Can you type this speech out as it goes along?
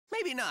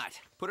maybe not.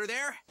 Put her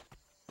there.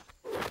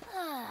 I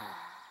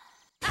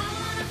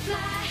wanna fly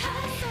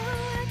high so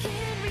I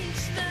can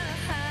reach the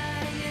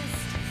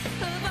highest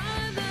of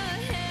all the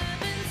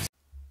heavens.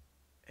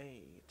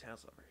 Hey,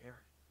 Tails over here,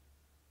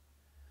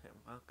 and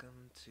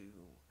welcome to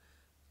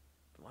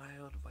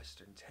Wild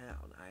Western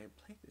Town. I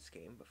played this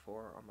game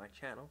before on my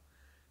channel,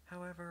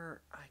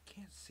 however, I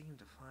can't seem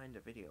to find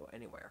a video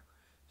anywhere,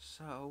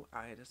 so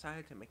I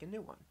decided to make a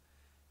new one.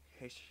 In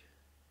case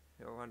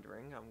you're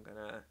wondering, I'm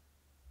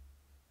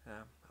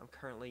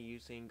currently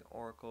using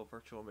Oracle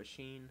Virtual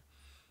Machine,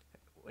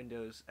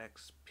 Windows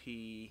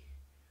XP.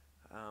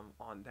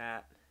 On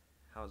that,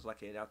 I was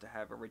lucky enough to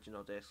have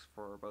original discs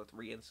for both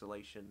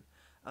reinstallation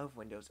of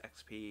Windows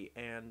XP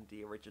and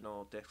the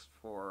original discs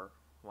for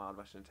Wild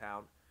Western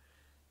Town.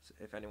 So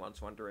if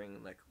anyone's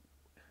wondering, like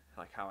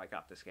how I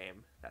got this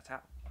game, that's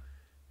how.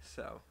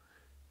 So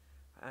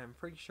I'm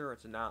pretty sure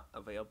it's not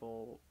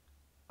available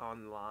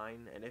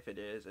online, and if it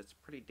is, it's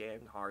pretty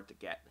damn hard to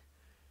get.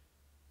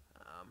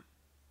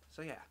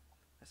 So yeah,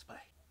 let's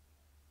play.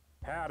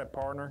 Howdy,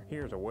 partner.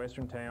 Here's a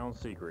Western Town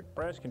secret.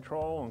 Press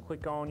Control and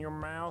click on your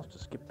mouse to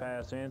skip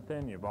past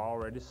anything you've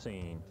already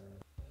seen.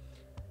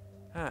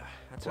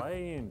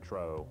 Play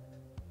intro.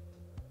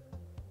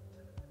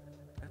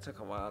 That took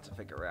a while to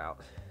figure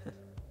out.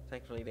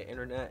 Thankfully, the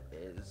internet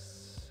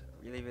is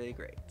really, really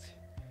great.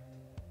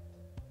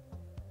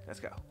 Let's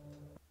go.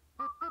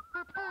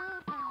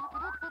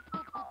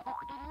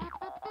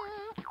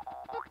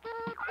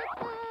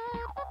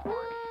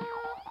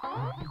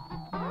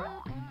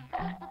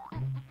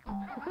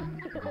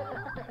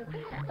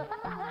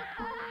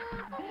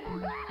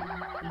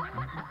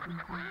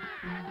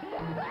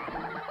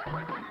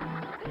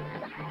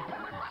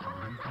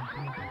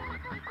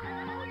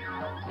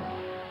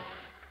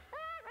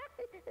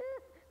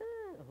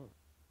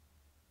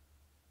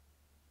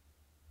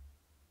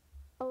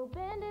 Oh,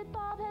 Bandit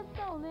Bob has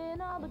stolen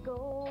all the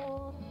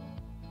gold.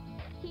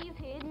 He's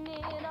hidden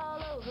it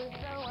all over,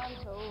 so I'm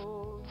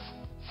told.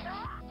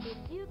 If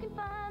you can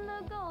find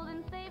the gold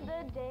and save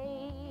the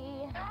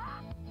day,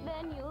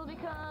 then you'll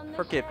become the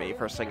Forgive me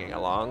for singing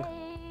along.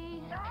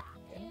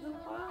 In the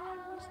wild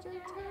western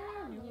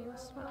town, you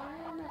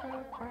smile,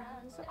 never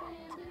frowns up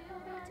into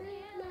the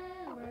deep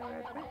land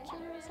where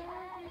adventures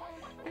are.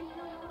 In the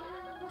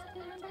wild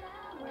western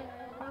town,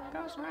 where fun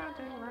goes round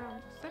and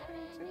round, step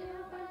into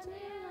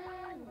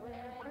Fantasyland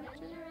where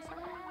adventures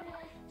are.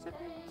 Step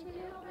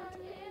into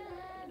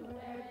Fantasyland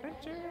where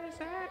adventures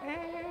are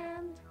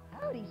end.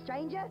 Howdy,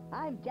 stranger.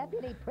 I'm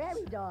Deputy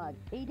Prairie Dog.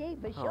 PD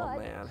for short.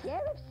 Man.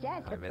 Sheriff I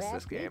missed this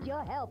Sassafras game. needs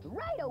your help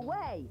right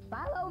away.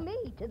 Follow me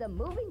to the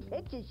moving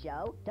picture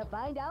show to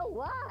find out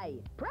why.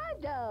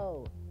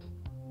 Pronto!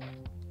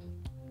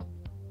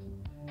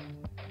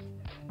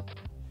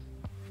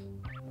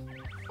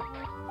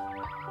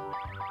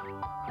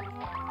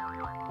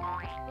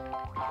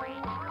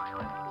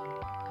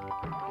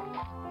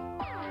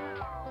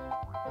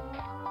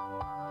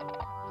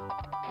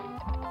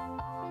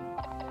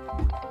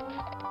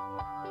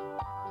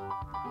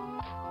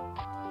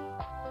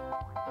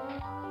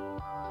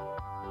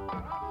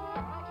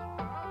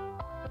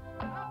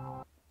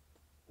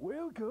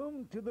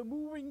 Welcome to the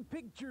Moving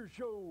Picture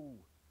Show.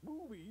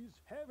 Movies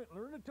haven't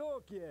learned to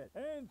talk yet,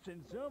 and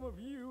since some of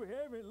you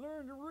haven't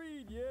learned to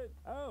read yet,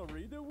 I'll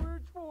read the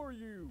words for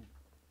you.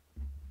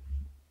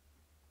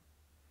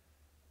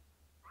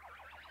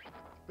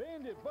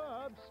 Bandit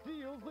Bob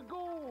steals the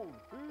gold.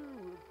 Ooh, a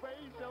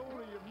face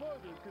only your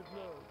mother could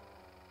love.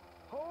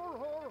 Har,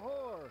 har,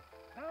 har.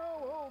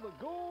 Now all the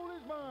gold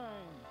is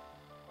mine.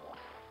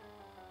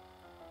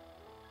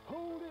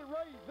 Hold it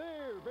right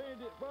there,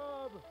 Bandit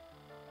Bob.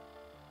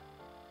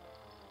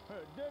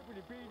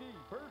 Deputy PD,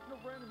 personal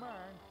friend of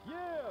mine.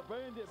 Yeah,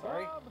 Bandit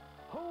Sorry? Bob,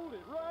 hold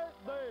it right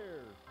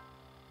there.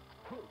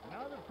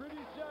 Not a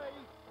pretty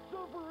sight,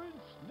 suffering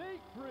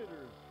snake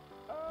fritters.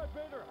 I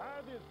better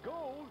hide this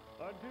gold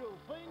until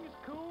things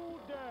cool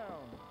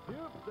down.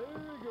 Yep,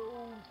 there he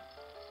goes.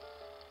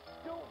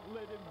 Don't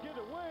let him get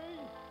away.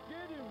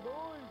 Get him,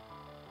 boys.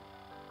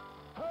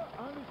 Hot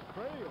on his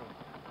trail.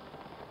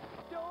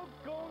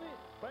 Doggone it,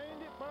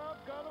 Bandit Bob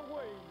got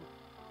away.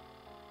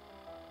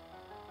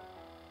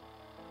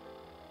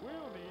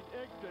 We'll need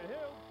extra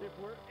help if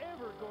we're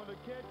ever going to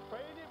catch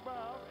Bandit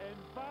Bob and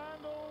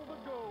find all the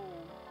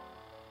gold.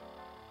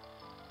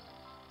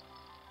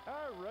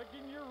 I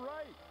reckon you're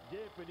right,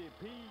 Deputy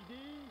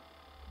PD.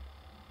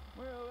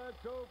 Well,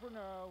 that's all for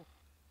now.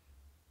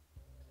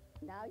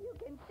 Now you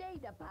can see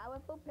the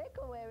powerful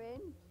pickle we're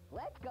in.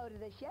 Let's go to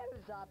the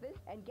sheriff's office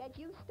and get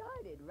you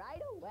started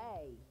right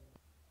away.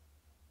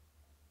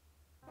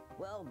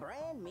 Well,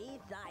 brand me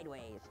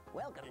sideways.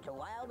 Welcome to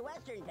Wild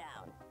Western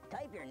Town.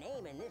 Type your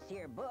name in this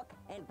here book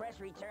and press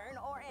return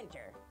or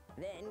enter.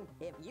 Then,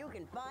 if you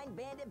can find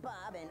Bandit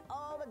Bob and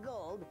all the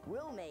gold,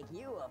 we'll make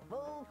you a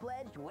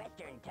full-fledged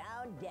Western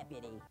Town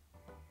deputy.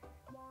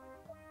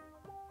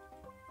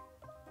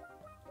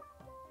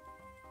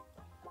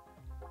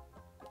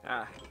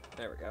 Ah,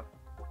 there we go.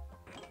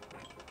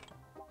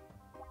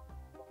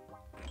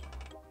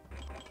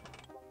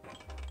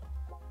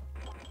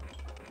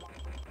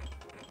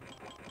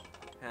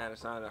 Nah,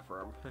 there's not enough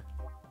room.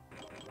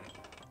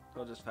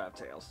 We'll just have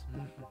tails.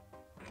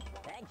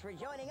 Thanks for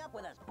joining up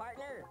with us,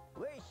 partner.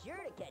 We're sure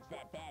to catch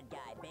that bad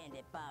guy,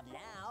 Bandit Bob,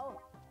 now.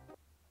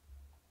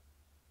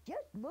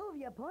 Just move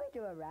your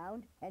pointer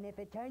around, and if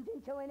it turns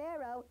into an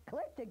arrow,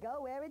 click to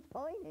go where it's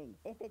pointing.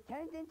 If it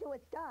turns into a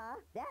star,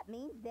 that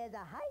means there's a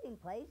hiding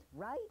place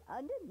right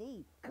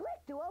underneath.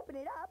 Click to open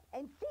it up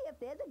and see if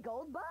there's a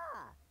gold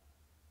bar.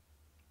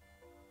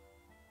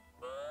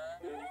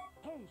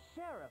 Hey,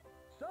 Sheriff,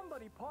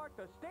 somebody parked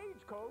a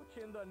stagecoach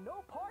in the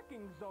no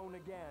parking zone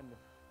again.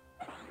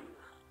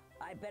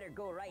 I better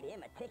go write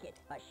him a ticket.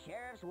 A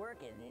sheriff's work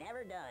is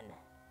never done.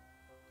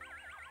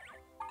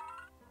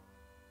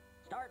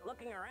 Start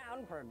looking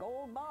around for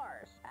gold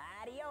bars.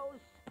 Adios.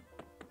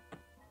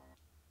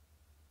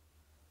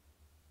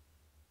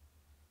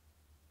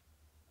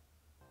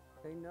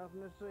 Ain't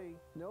nothing to see.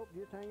 Nope,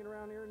 just hanging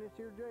around here in this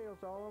here jail,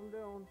 that's all I'm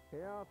doing.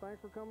 Yeah,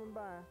 thanks for coming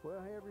by. Well,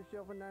 have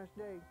yourself a nice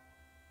day.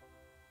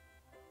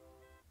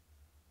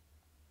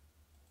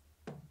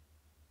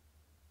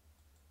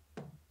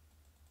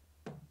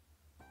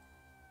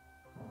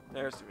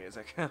 There's the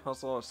music. I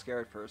was a little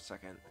scared for a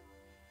second.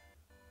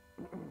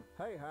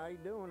 Hey, how you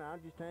doing?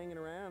 I'm just hanging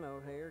around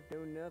out here,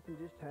 doing nothing,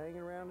 just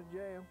hanging around the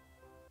jail.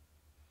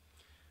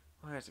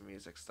 Why is the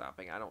music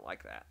stopping? I don't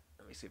like that.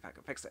 Let me see if I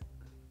can fix it.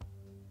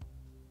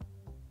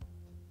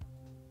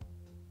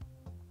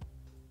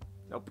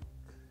 Nope.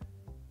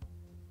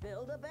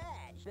 Build a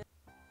badge.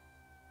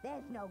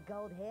 There's no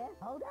gold here.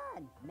 Hold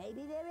on.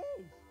 Maybe there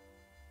is.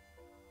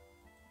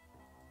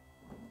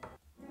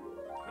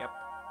 Yep.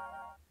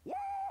 Yeah!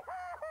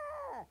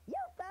 You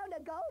found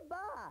a gold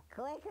bar.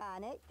 Click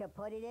on it to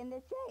put it in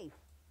the safe.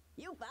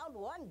 You found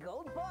one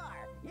gold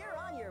bar. You're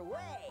on your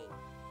way.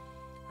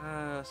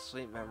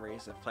 Sweet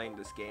memories of playing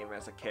this game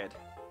as a kid.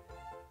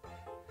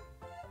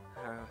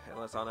 It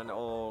was on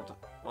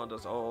one of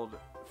those old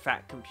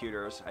fat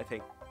computers, I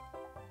think.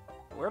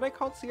 Were they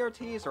called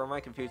CRTs, or am I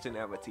confusing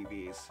them with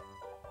TVs?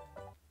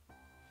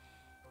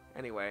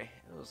 Anyway,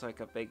 it was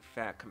like a big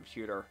fat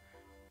computer.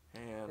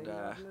 And, Ain't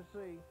nothing to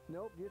see.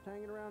 Nope, just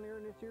hanging around here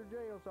in this here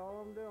jail, that's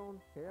all I'm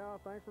doing. Yeah,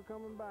 thanks for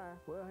coming by.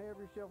 Well, have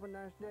yourself a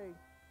nice day.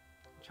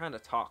 I'm trying to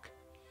talk.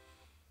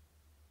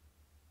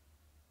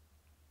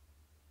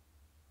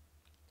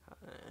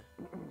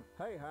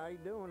 Hey, how you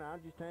doing?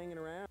 I'm just hanging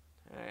around.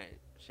 Alright,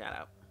 shut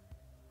up.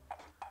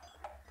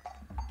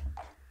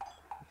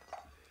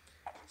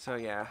 So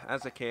yeah,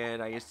 as a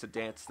kid, I used to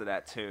dance to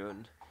that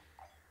tune,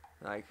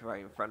 like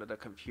right in front of the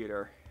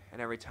computer. And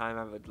every time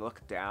I would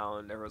look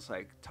down, there was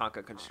like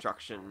Tonka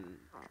Construction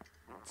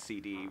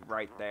CD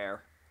right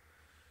there.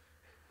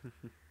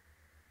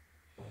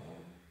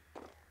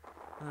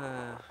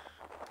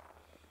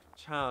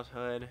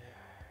 Childhood.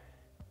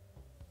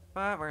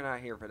 But we're not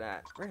here for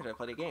that. We're here to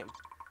play the game.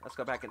 Let's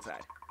go back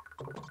inside.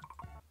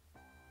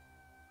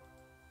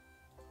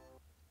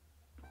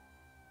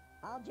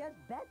 I'll just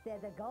bet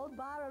there's a gold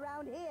bar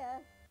around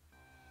here.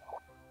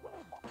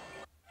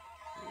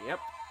 Yep.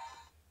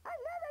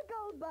 Another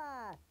gold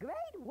bar.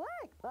 Great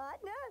work,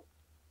 partner.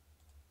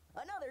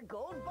 Another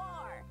gold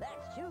bar.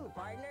 That's two,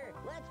 partner.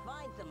 Let's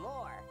find some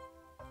more.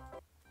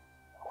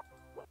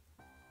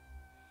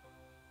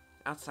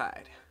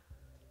 Outside.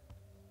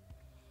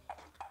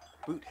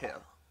 Boot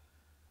Hill.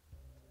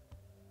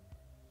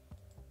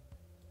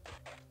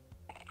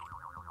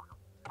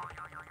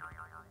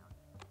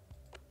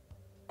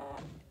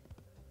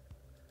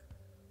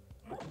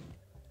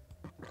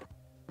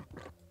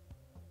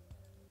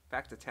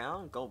 Back to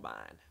town, gold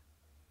mine.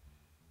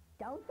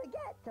 Don't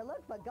forget to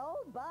look for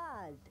gold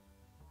bars.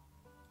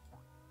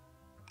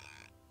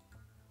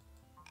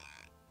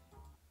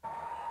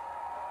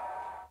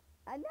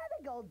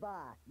 Another gold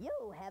bar.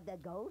 You have the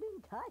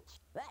golden touch.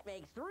 That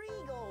makes 3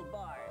 gold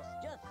bars.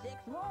 Just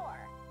 6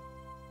 more.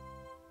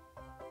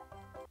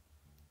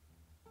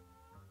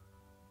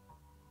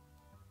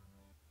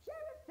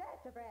 Sheriff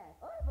Sassafras.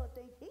 Orville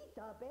thinks he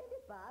saw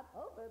Bandit Bob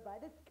over by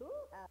the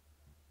schoolhouse.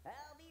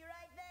 I'll be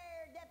right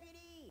there,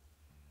 deputy.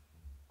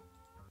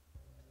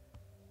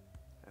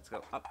 Let's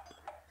go up.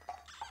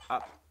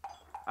 Up.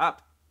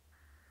 Up.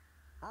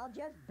 I'll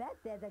just bet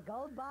there's a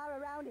gold bar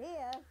around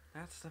here.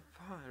 That's the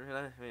problem.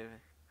 I mean,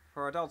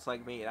 for adults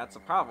like me, that's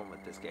the problem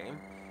with this game.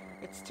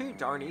 It's too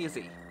darn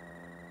easy.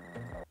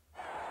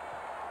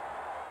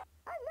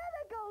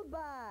 Another gold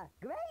bar.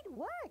 Great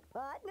work,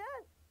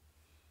 partner.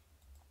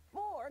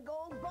 4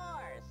 gold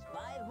bars.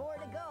 5 more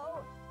to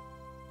go.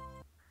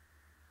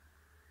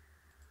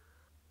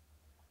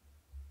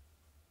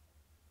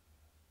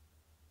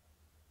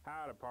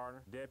 Howdy,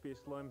 partner. Deputy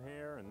Slim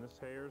here, and this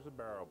here's a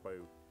barrel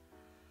boot.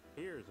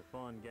 Here's a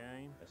fun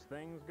game. As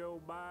things go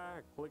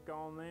by, click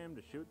on them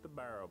to shoot the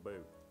barrel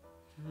boot.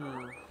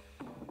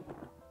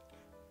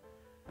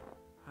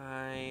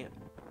 I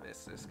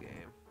miss this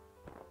game.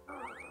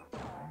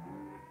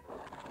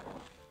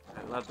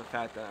 I love the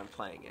fact that I'm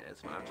playing it,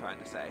 is what I'm trying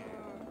to say.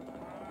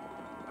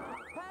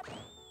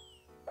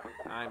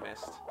 I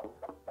missed.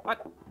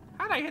 What?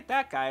 How'd I hit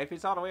that guy if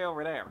he's all the way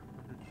over there?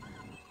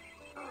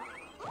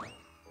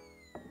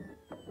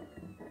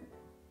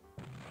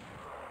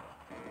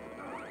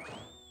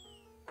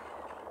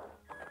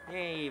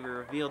 Yay, we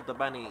revealed the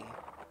bunny.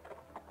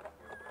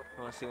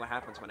 I want to see what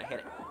happens when I hit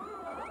it.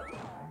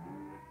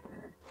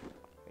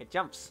 It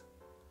jumps.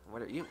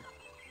 What are you?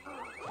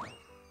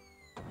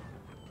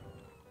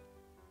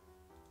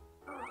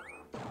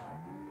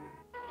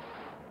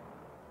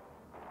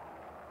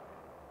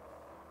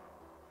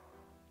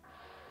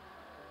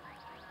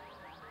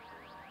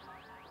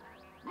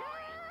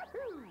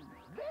 Yahoo!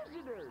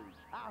 Visitors!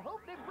 I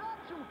hope they brought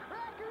some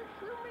crackers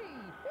for me.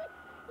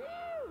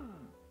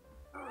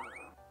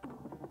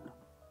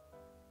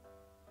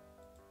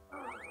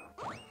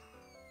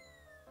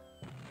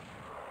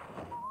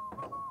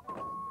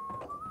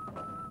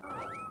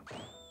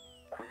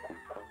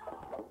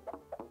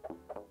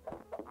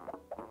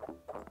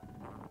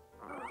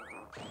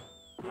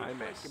 I Keep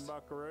missed. thinking,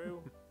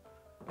 Buckaroo.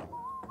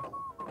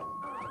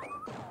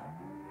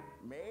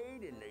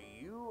 Made in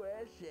the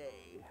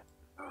USA.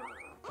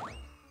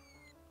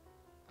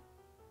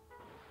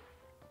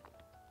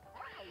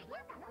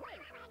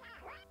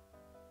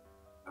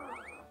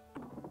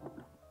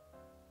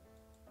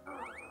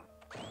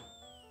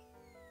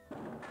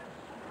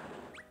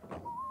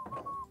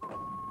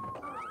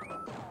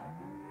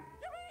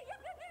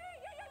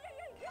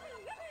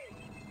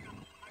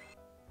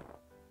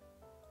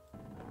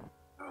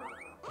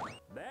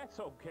 That's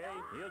okay.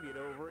 He'll get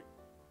over it.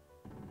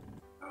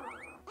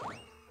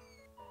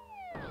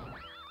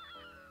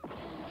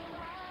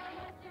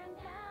 Western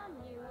town,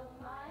 you will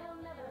smile,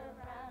 never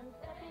frown.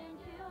 Step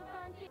into a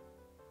frontier.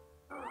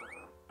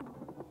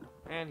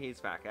 And he's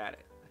back at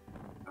it.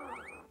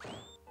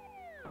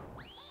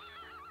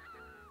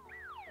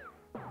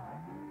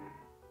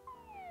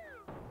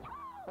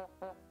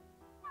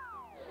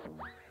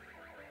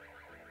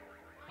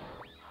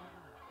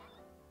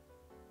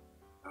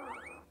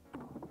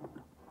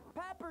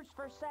 Peppers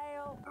for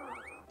sale.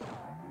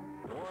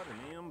 What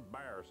an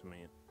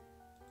embarrassment.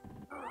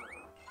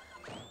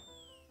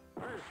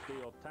 There's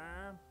still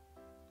time.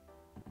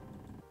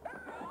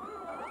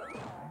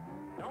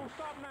 Don't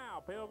stop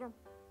now, Pilgrim.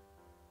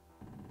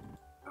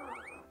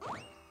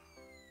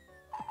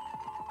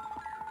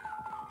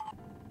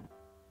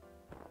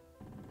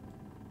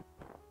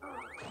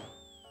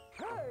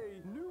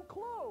 Hey, new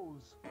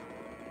clothes.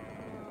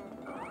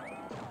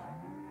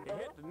 You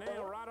hit the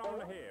nail right on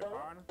the head,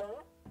 partner.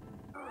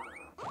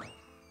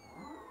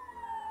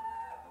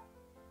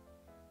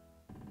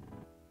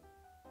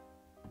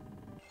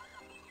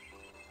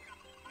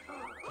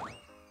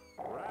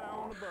 Right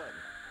on the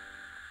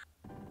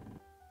button.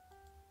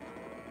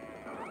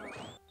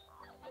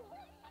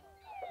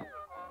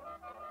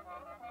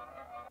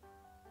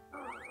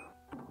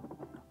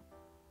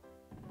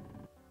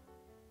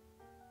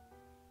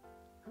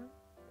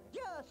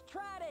 Just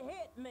try to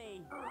hit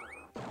me.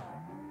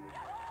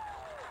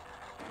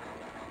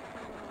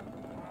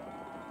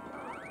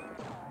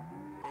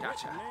 You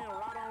Gotcha. hit the nail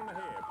right on the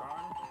head,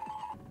 partner.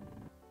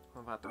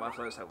 What about the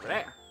buffaloes over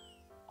there?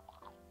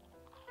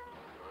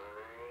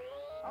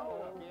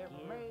 Oh,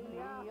 give me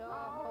a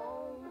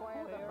home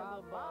where the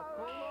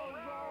buffalo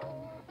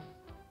roam.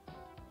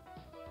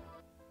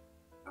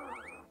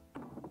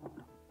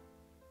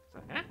 It's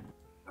like, huh?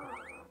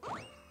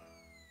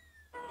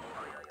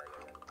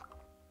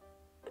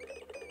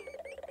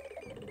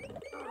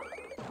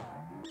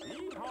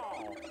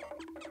 Yeehaw!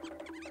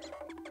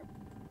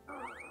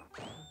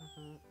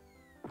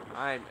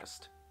 I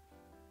missed.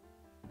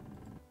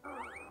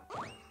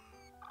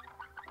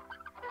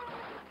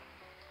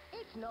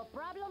 It's no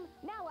problem.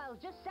 Now I'll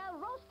just sell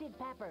roasted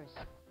peppers.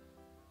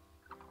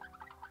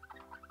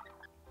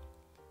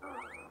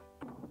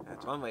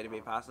 That's one way to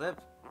be positive.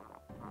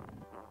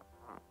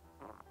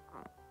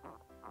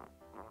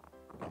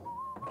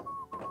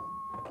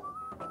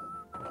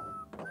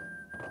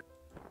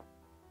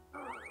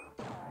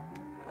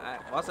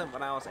 That wasn't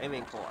what I was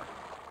aiming for.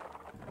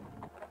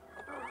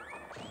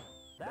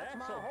 That's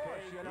my okay.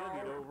 horse, you He'll know.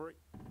 get over it.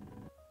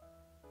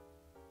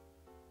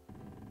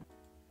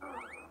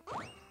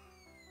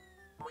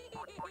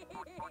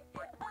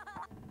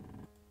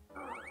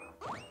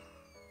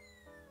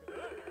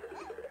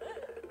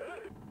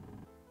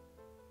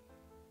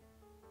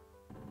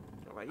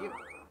 What about you?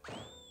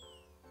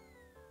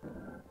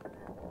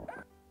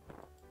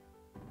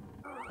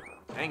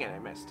 Dang it, I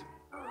missed.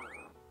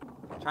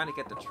 Trying to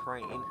get the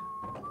train.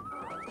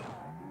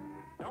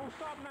 Don't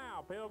stop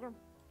now, Pilgrim.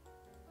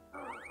 I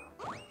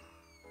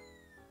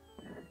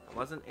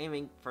wasn't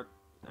aiming for...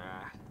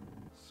 Ah,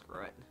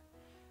 screw it.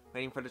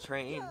 Waiting for the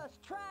train.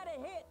 Just try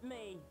to hit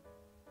me.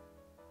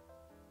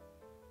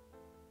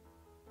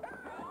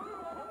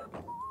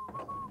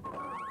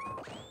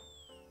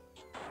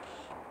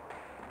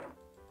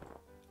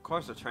 Of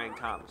course the train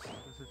comes.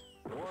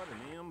 What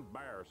an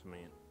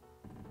embarrassment.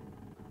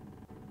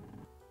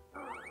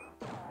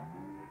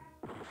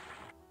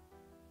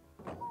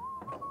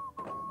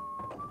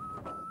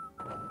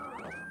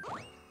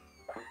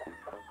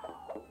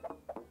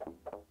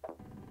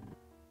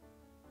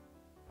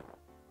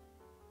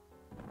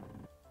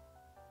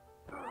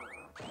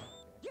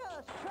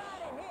 Just try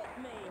to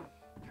hit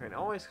me. Train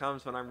always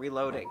comes when I'm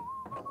reloading.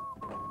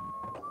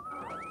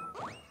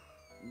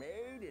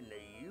 Made in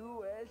the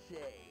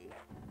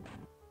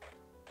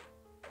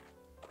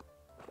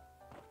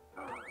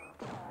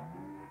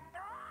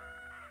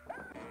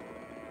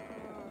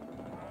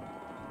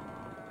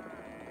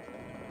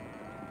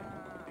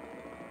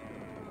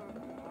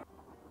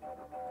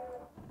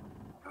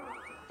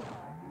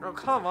Oh,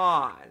 come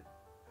on!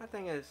 That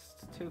thing is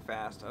too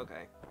fast.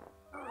 Okay.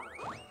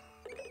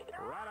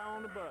 Right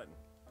on the button.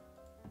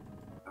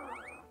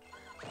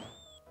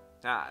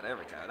 Ah, there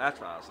we go. That's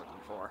what I was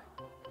looking for.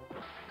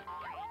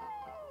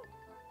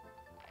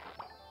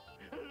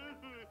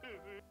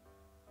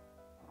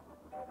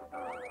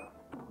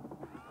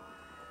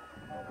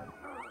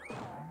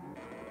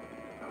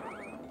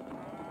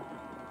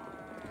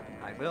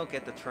 I will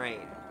get the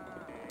train.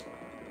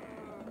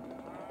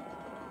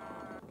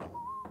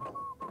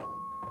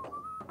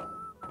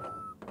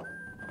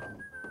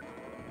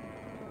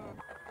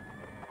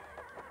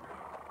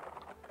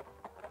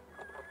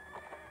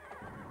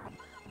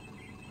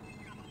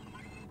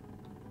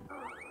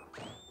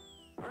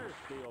 There's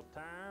still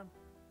time.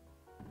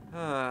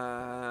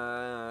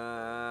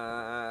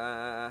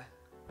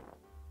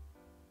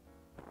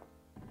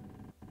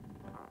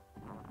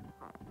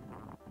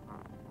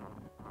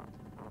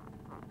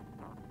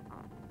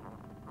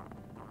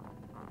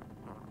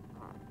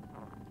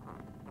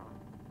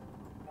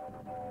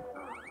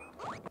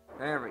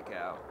 There we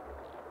go.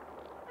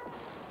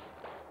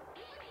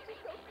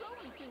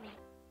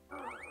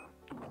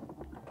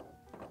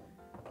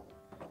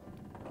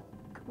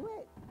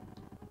 Quit.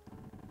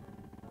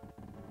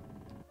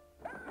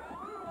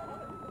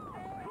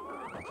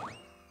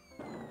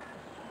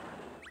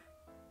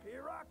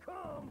 Here I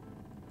come.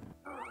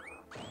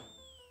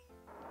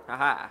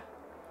 Haha.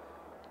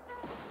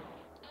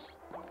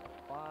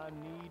 I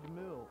need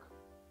milk.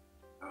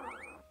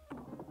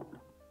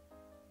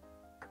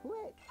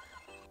 Quit.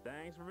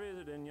 Thanks for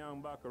visiting,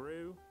 young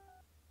buckaroo.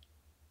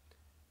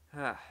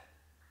 A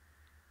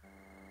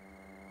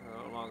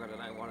little longer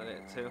than I wanted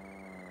it to.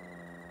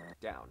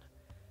 Down.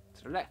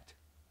 To the left.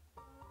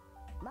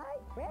 My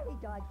prairie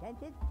dog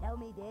senses tell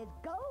me there's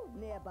gold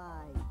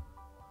nearby.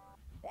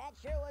 That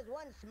sure was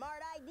one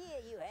smart idea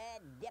you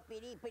had,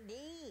 Deputy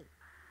PD.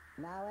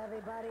 Now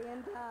everybody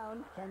in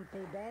town can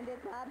see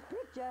Bandit Bob's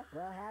picture.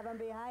 We'll have him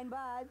behind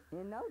bars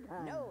in no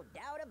time. No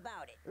doubt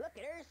about it. Look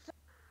at her.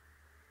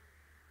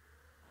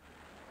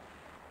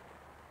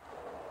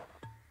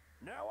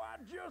 Now I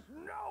just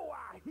know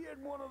I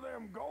hid one of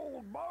them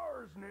gold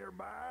bars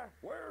nearby.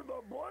 Where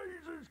the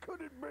blazes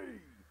could it be?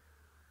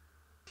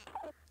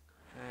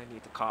 I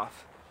need to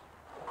cough.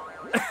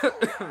 Wait,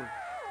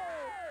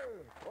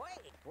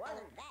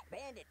 wasn't that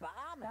Bandit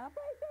Bob? Stop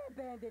right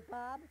there, Bandit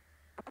Bob.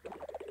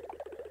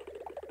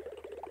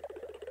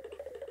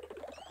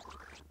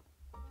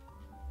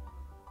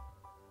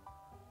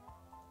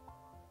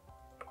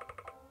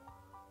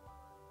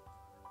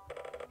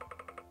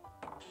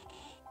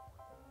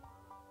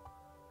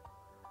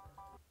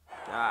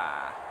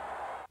 Ah.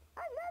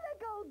 Another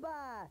gold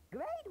bar.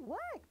 Great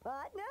work,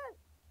 partner.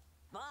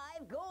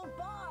 5 gold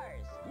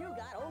bars. You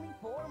got only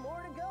 4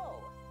 more to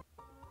go.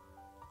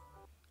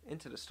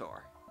 Into the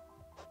store.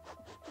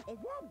 Is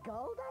that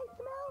gold I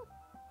smell?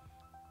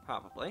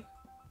 Probably.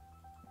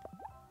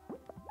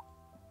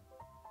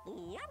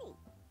 Yummy.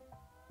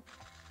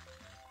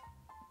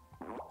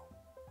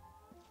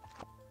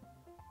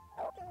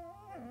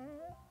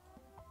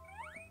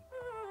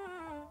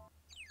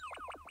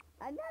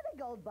 Another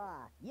gold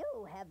bar.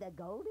 You have the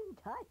golden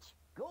touch.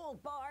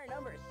 Gold bar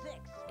number 6.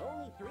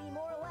 Only 3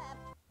 more left.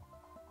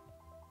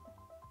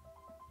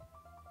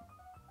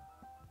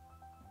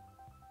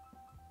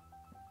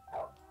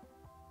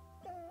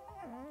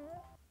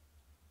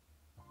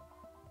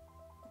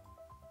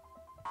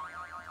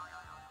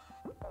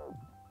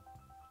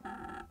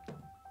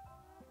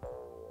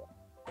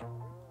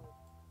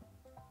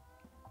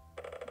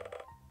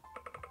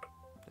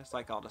 Just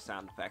like all the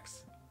sound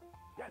effects.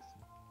 Yes.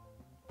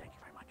 Thank you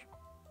very much.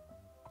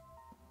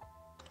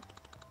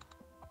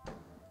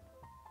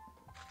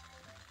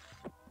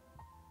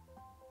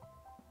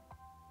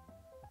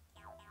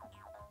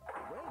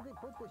 Where'd they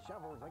put the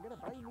shovels? I gotta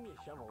buy me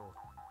a shovel.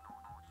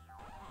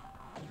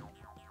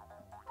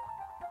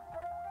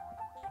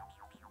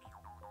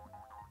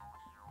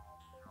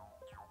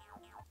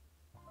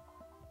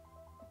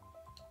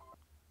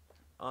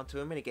 On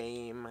to a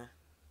minigame.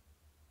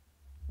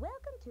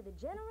 Welcome to the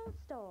general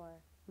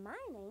store. My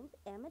name's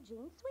Emma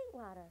Jean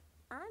Sweetwater.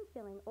 I'm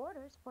filling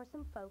orders for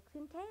some folks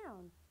in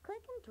town.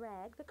 Click and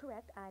drag the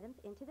correct items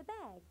into the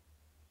bag.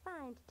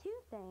 Find 2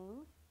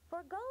 things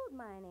for gold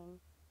mining.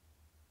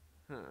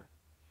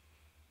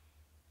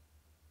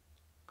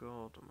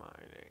 Gold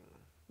mining.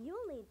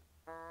 You'll need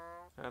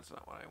That's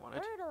not what I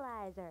wanted.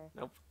 fertilizer.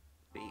 Nope.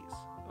 These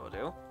will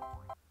do.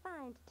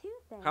 Find 2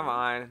 things Come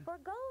on. for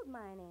gold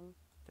mining.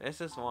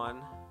 This is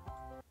one.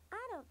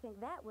 I don't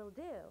think that will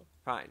do.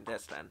 Fine,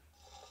 this then.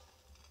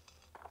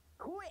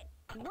 Quit.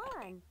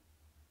 1.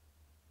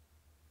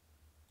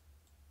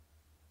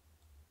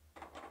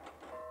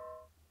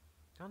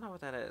 Don't know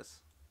what that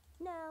is.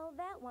 No,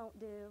 that won't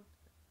do.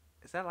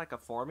 Is that like a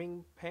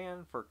forming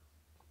pan for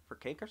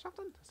cake or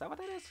something? Is that what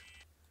that is?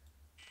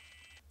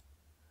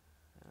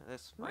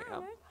 This might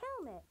help. Miner's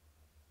helmet.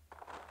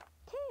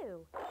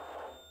 2.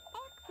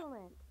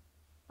 Excellent.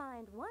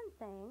 Find 1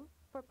 thing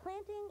for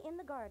planting in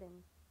the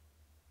garden.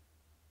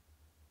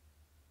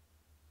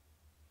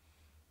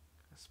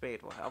 A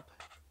spade will help.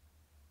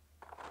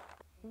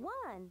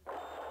 1.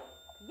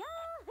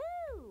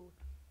 Yahoo!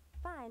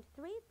 Find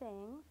 3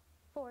 things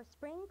for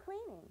spring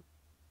cleaning.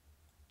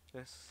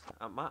 Yes,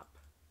 a mop.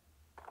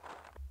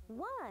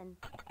 1.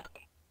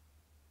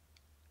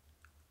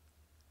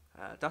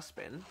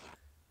 Dustbin.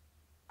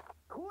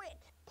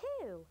 Quit!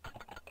 2.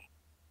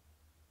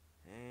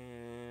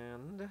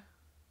 And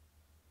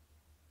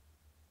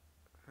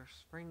for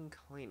spring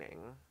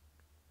cleaning,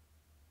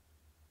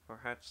 for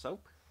hot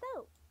soap.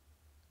 Soap.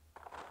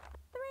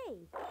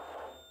 3.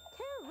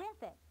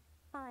 Terrific!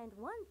 Find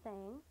 1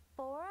 thing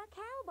for a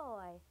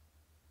cowboy.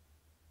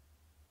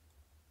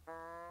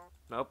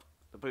 Nope,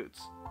 the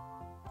boots.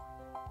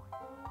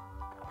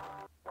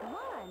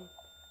 1.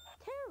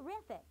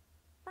 Terrific!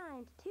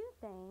 Find 2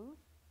 things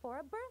for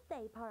a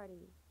birthday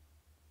party.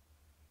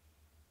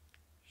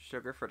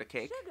 Sugar for the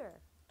cake.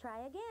 Sugar.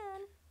 Try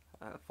again.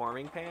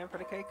 Forming pan for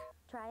the cake.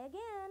 Try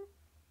again.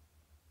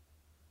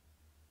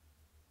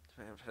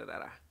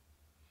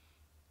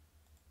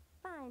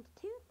 Find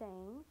 2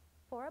 things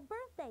for a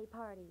birthday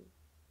party.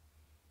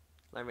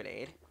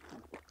 Lemonade.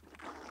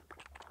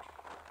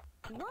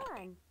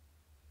 1.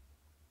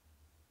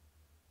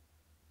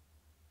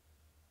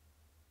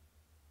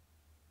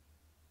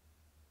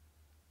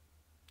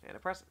 And a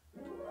present.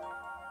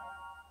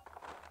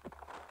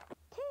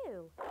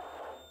 2.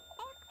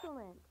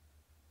 Excellent.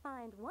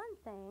 Find 1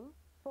 thing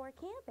for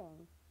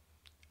camping.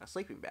 A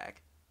sleeping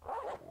bag.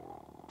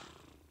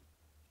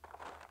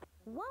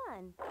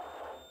 1.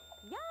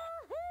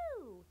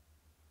 Yahoo!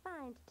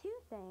 Find 2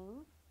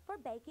 things for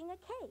baking a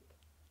cake.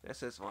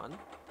 This is 1.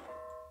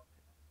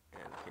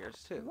 And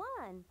here's 2.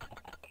 1.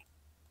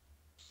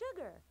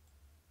 Sugar.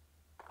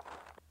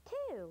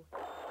 2.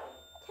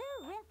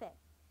 Terrific.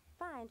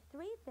 Find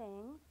 3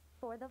 things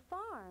for the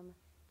farm.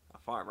 A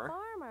farmer.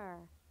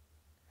 Farmer.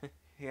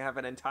 You have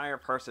an entire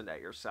person that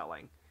you're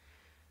selling.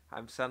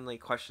 I'm suddenly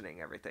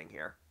questioning everything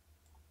here.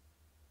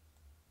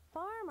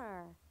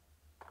 Farmer.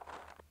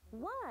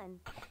 1.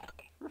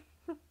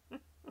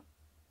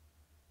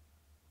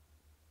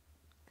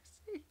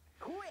 See?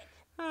 Quit!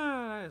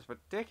 That is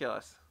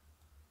ridiculous.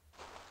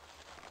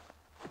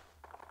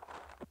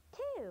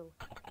 2.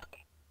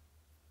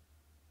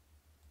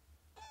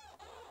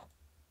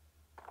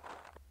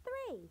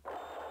 3.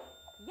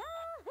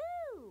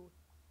 Yahoo!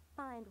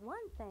 Find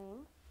 1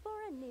 thing for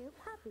a new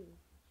puppy.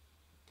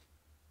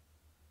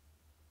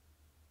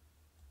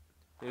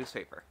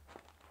 Newspaper.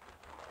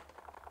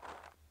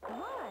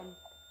 1.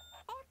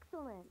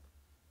 Excellent.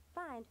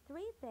 Find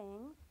 3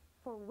 things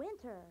for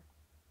winter.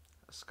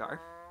 A scarf.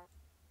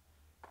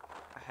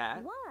 A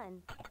hat.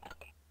 1.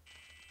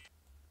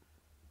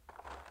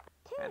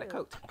 2. And a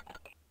coat.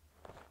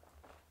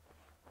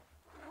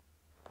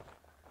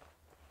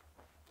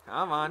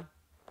 Come on.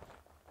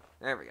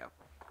 There we go.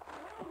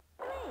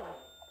 3.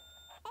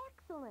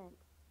 Excellent.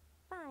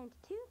 Find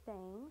 2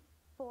 things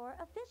for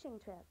a fishing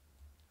trip.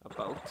 A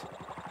boat.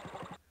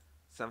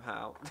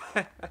 Somehow.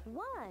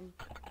 1.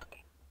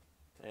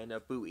 And a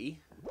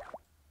buoy.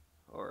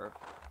 Or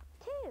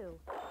 2.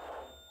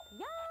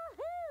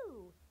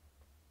 Yahoo!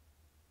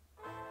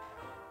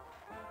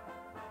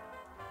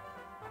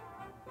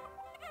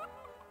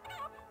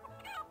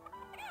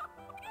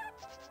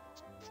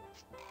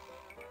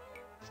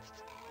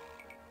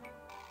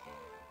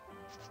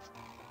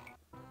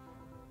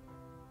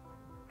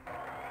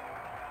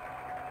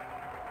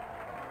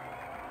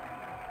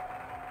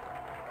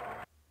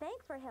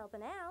 Thanks for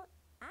helping out.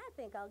 I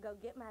think I'll go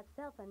get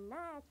myself a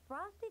nice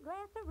frosty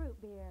glass of root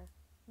beer.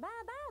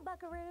 Bye-bye,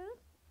 buckaroos.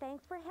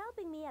 Thanks for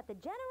helping me at the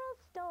general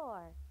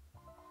store.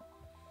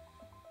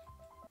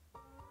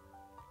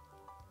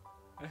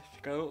 let's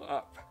go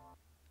up.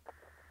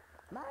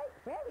 My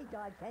prairie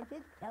dog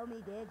senses tell me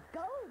there's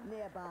gold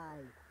nearby.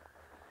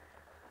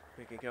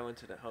 We could go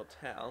into the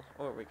hotel,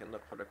 or we can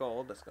look for the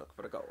gold. Let's go look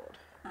for the gold.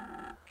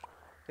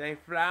 They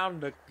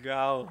found the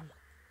gold.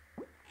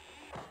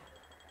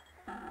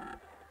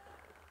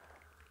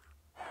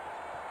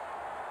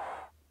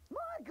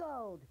 More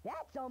gold!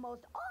 That's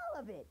almost all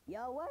of it.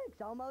 Your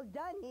work's almost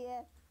done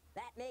here.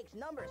 That makes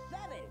number 7.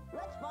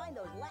 Let's find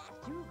those last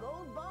 2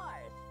 gold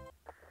bars.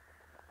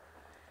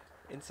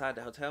 Inside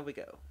the hotel we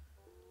go.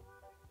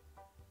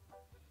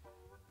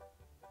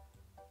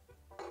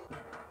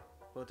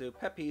 We'll do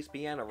Pepe's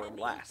piano room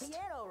Pepe's last.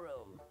 Piano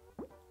room.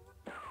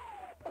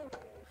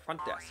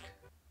 Front desk.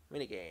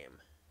 Minigame.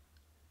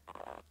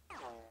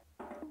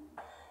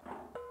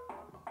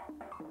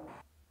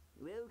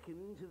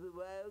 Welcome to the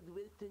Wild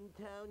Western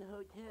Town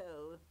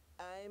Hotel.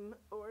 I'm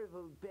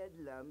Orville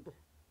Bedlump.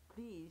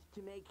 Pleased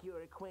to make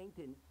your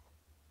acquaintance.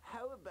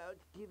 How about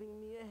giving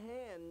me a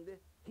hand?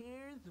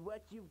 Here's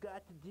what you've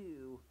got to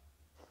do.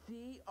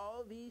 See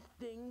all these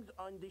things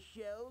on the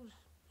shelves?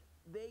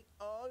 They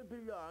all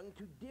belong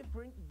to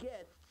different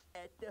guests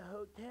at the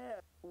hotel.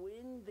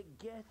 When the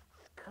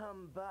guests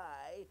come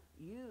by,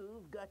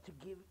 you've got to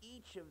give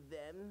each of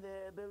them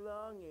their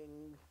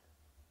belongings.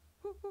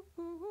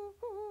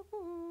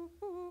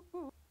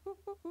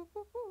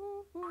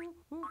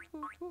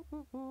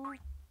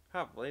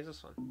 Probably is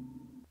this one.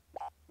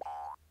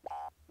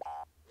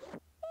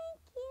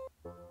 Thank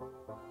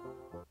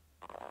you.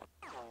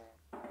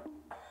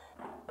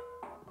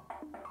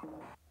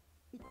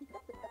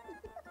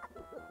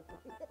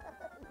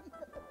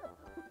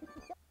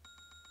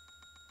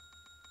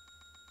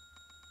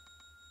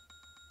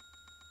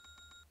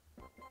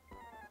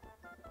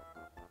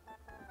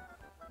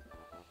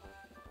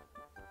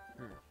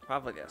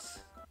 Profligus.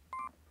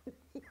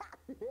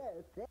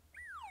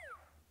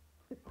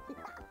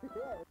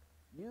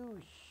 You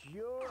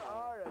sure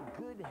are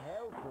a good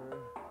helper.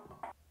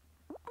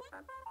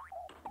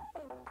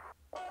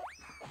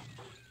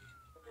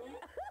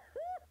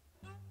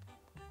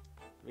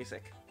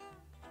 Music.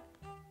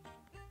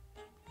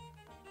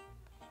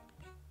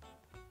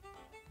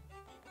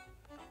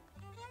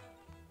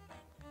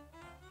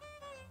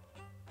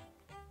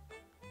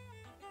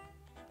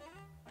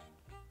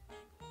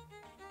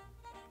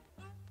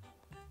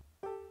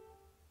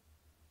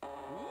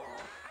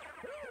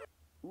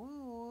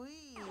 Ooh,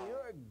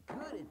 you're good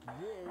at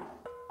this.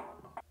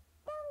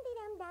 Dum de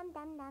dum dum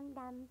dum dum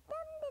dum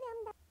dum de dum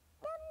dum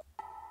dum.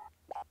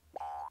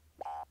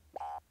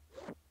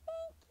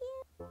 Thank you.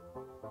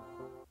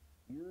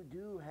 You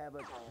do have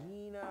a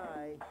keen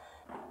eye.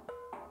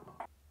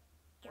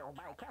 Oh,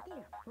 bye,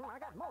 Kathy. I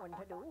got mowing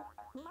to do.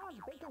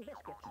 Mom's baking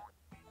biscuits.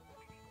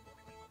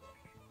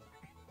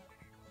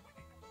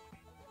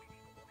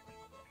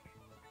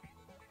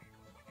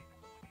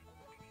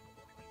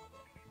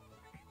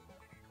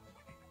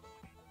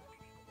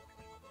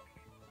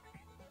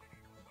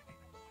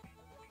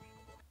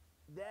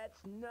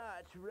 That's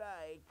not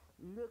right.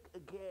 Look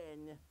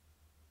again.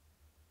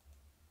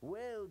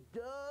 Well,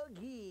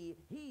 doggy,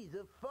 he's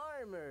a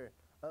farmer.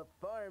 A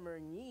farmer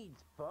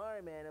needs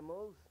farm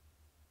animals.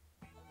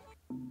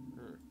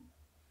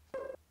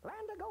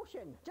 Land of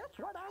Goshen, just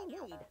what I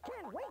need.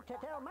 Can't wait to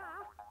tell Ma.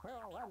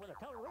 Well, I'm gonna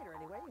tell her later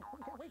anyway.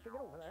 Can't wait to get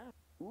over there.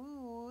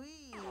 Ooh,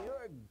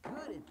 you're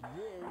good at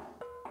this.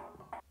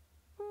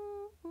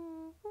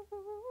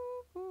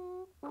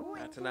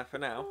 That's enough for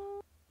now.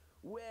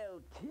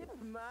 Well, tip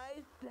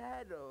my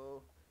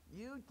saddle.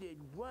 You did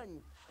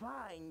one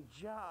fine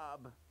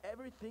job.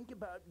 Ever think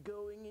about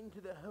going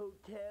into the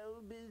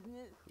hotel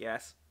business?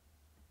 Yes.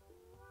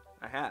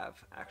 I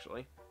have,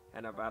 actually.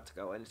 And I'm about to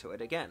go into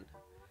it again.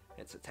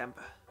 In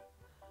September.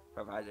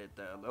 Provided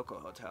the local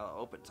hotel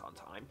opens on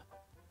time.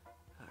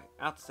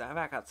 Outside,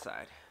 back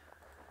outside.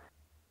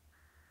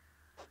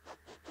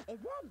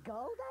 Is that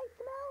gold I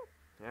smell?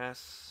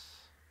 Yes.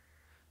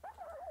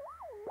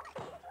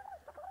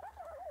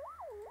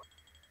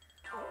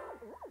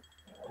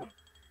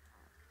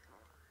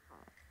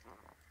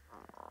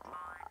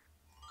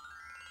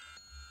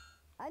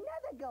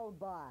 Another gold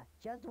bar.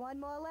 Just one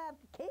more left.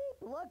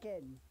 Keep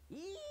looking.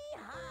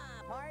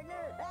 Yee-haw,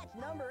 partner! That's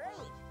number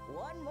 8.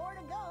 One more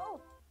to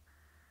go.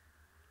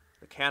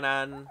 The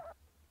cannon.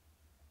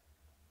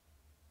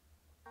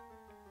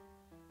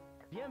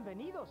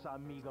 Bienvenidos,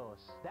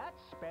 amigos.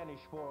 That's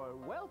Spanish for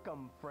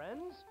welcome,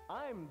 friends.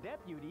 I'm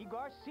Deputy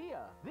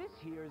Garcia. This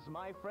here's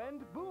my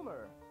friend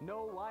Boomer.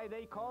 Know why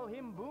they call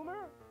him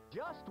Boomer?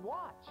 Just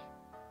watch.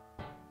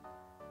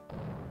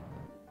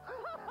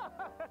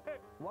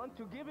 Want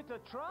to give it a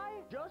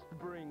try? Just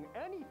bring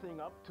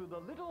anything up to the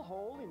little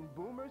hole in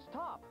Boomer's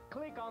top.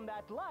 Click on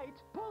that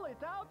light, pull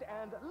it out,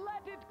 and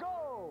let it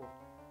go.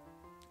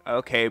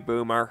 Okay,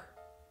 Boomer.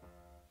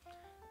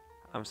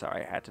 I'm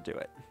sorry, I had to do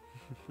it.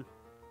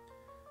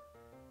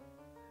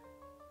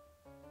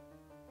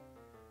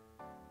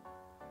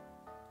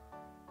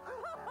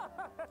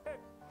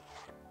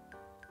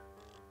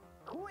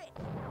 Quit!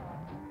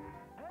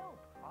 Help!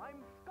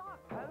 I'm stuck.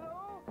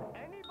 Hello?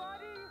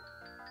 Anybody?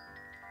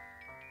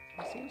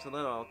 He seems a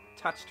little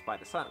touched by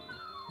the sun.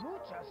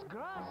 Muchas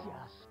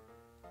gracias.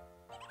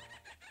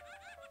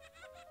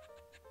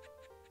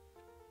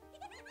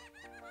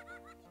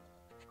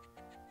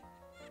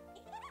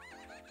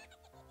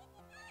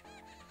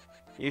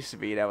 Used to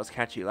be that was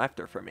catchy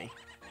laughter for me.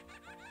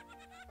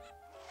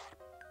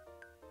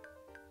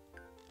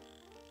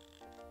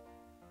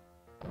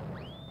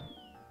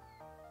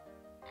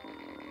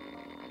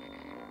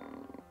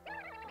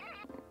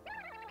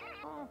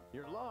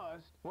 You're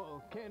lost?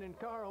 Well, Ken and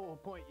Carl will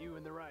point you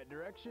in the right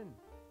direction.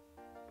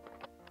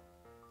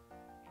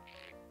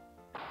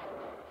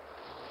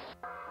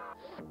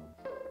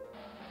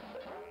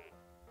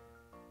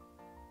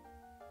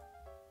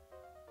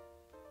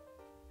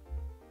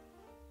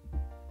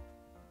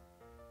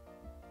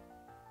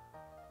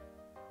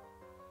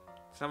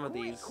 Some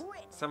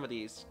of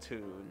these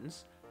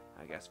tunes,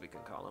 I guess we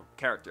can call them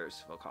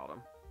characters. We'll call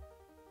them,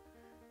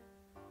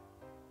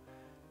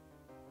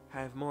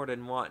 have more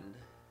than one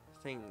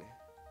thing.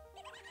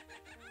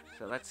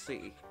 So let's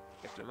see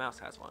if the mouse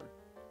has one.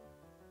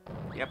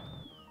 Yep.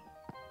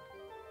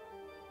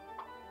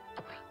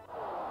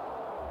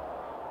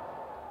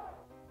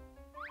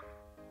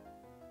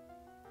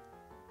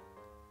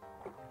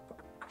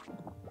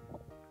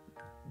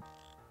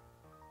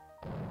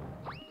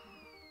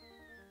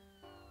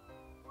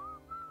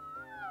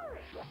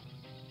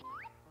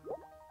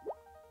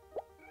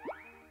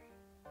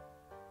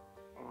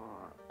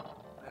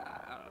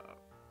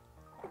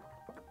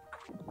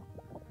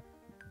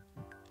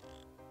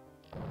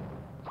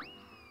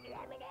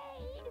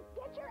 Lemonade!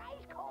 Get your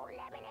ice cold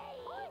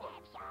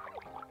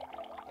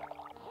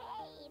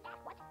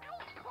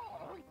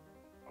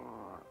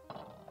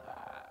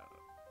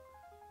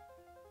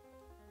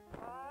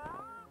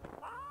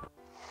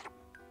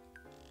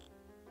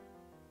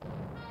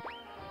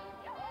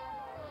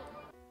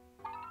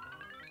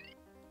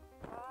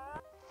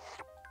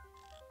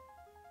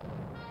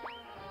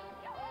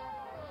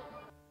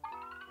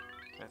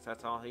Guess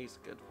that's all he's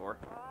good for.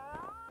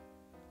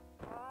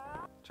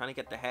 Trying to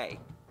get the hay.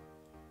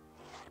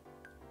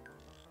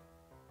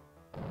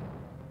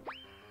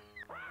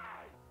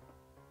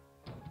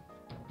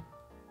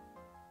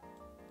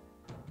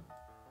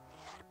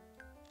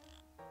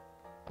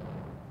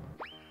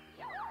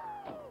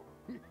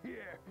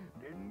 Yeah,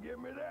 didn't get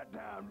me that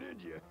time, did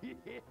you?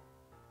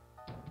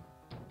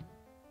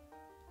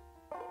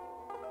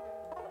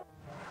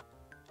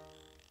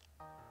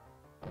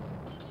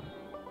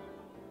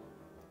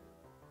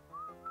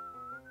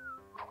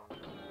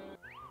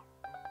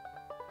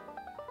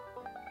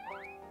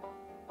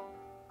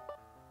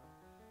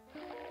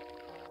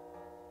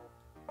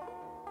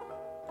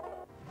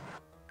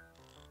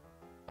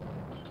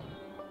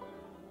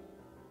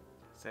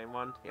 Same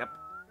one? Yep.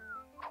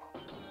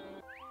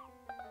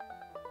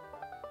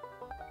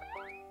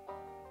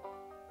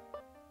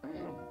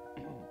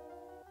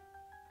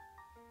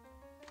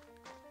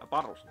 A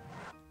bottle.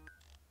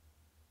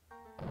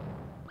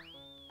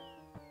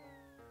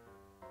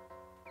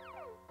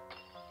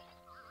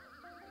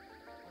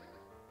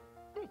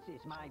 This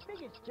is my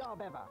biggest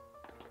job ever.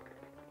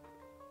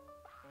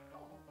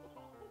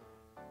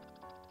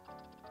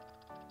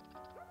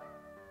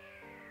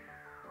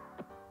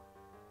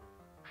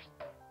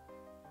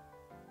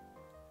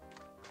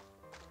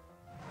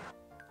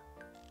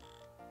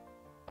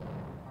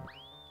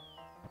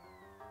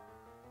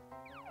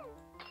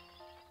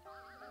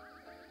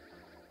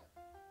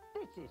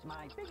 This is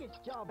my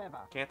biggest job ever.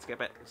 Can't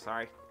skip it.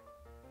 Sorry.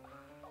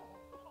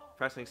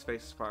 Pressing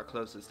spacebar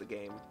closes the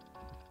game.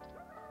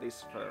 At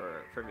least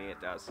for me,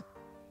 it does.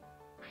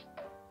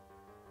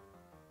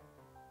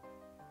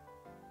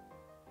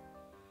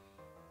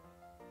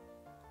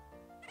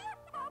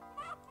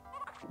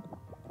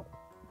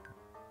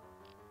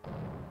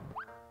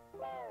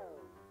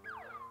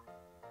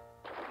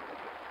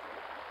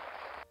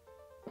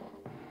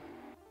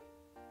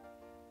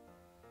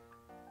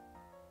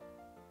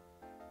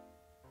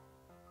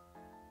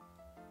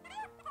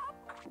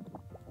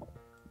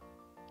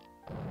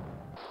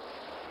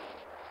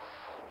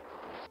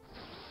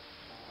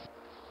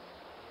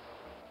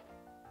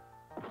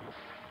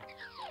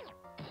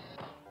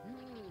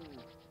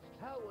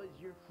 How was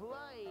your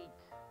flight?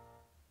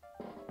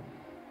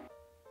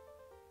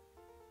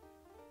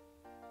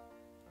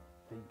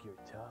 Think you're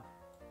tough?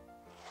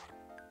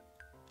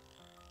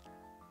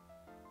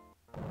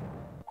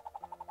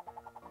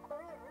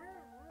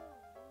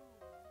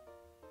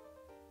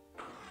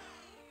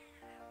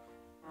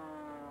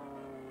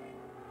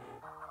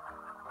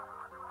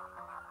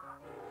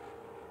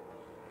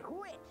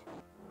 Quit!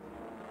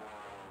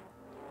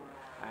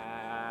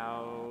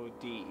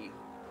 Howdy.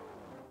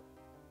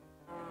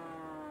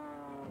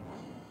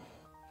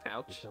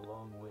 Ouch. It's a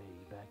long way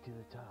back to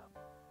the top.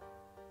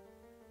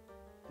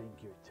 Think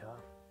you're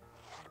tough?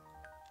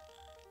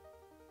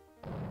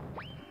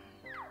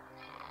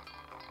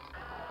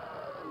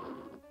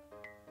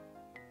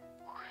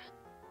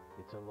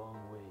 It's a long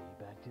way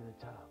back to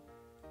the top.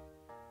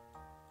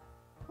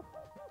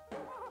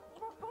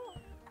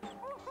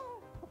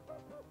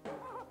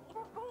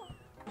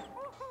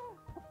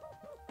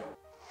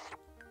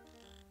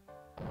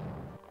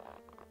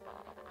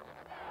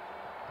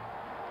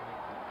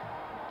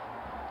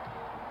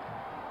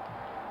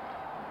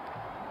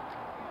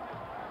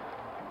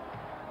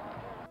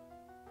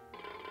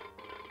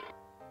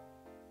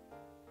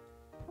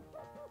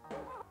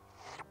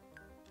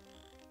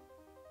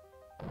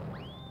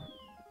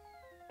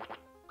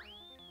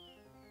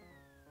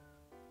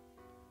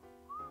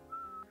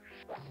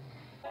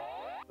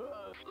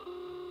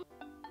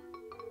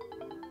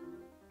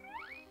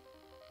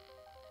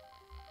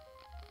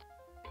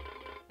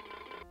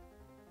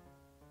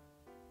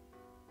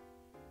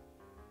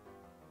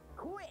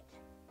 Quit!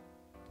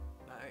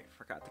 I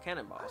forgot the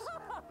cannonballs.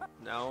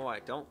 No, I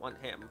don't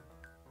want him.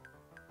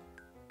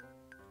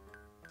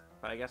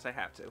 But I guess I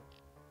have to.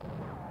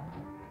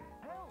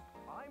 Help!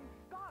 I'm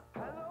stuck!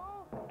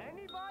 Hello?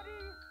 Anybody?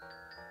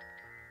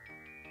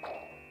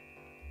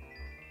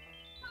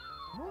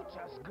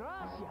 Muchas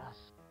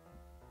gracias!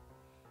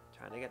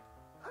 Trying to get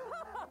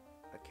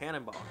a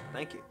cannonball.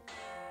 Thank you.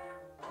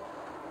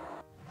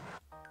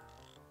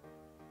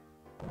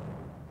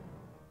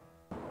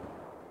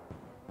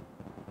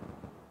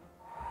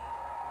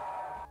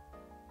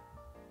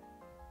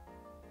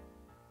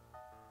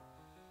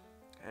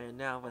 And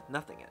now with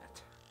nothing in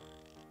it.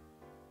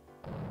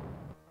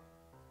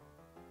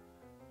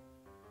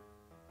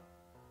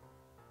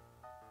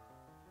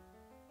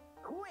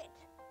 Quit!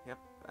 Yep,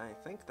 I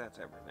think that's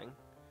everything.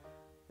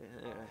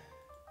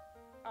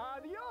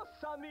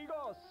 Adios,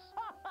 amigos!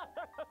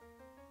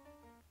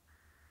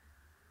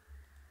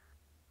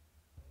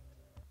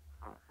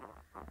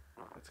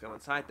 Let's go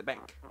inside the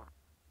bank.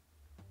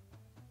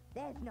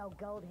 There's no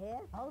gold here.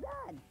 Hold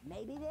on.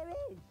 Maybe there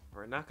is.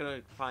 We're not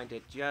gonna find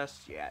it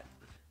just yet.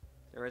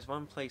 There is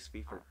one place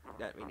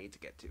that we need to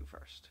get to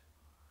first.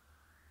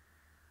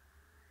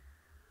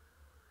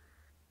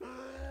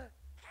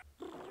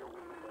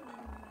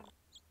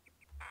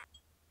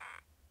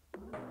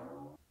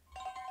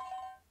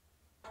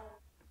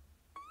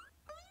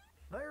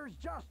 there's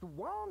just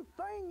one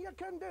thing you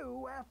can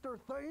do after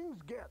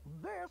things get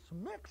this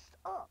mixed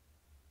up.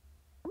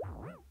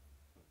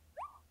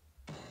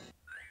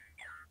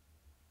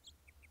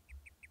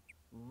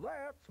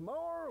 That's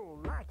more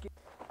like it.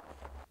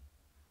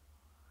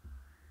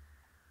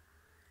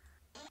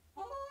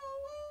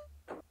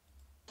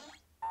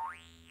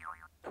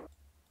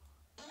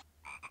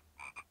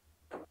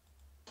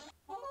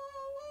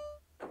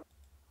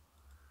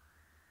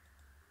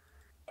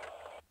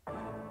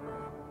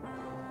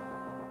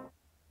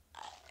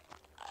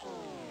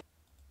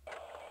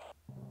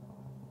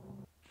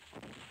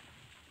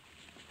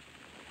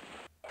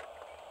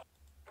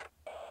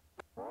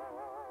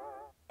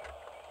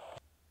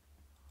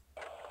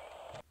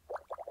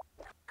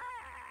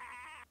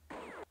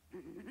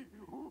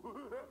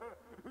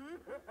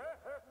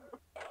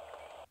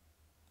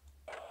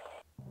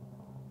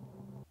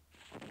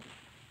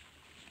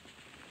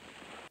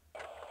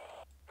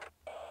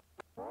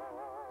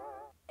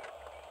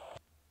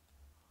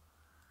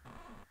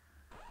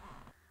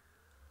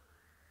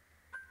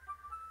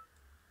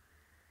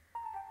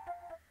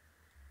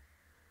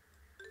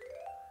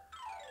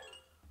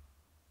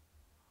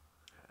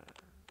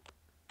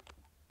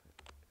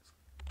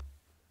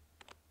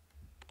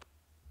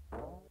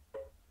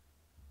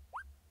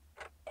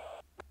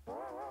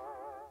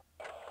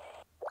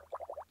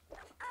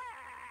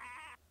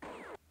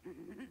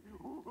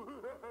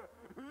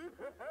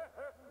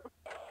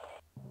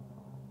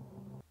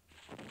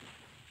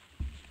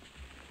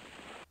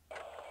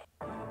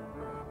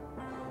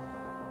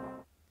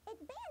 It's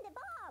Bandit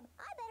Bob!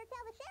 I better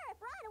tell the sheriff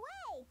right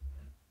away!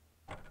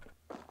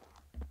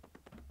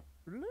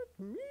 Let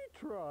me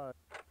try.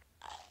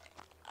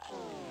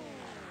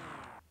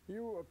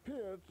 You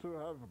appear to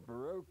have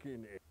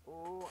broken it.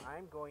 Oh,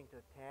 I'm going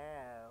to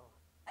tell.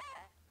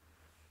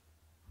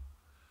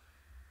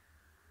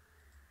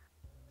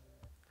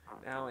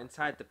 Now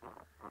inside the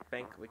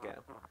bank we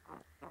go.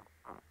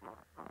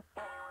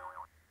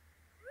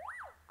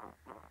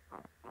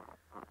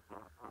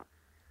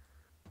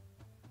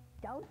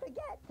 Don't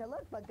forget to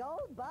look for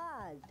gold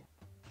bars.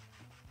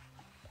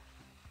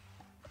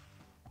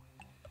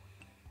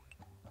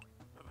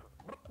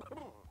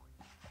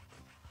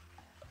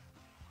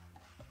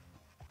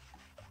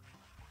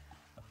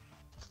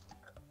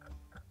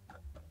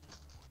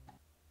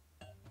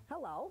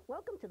 Hello,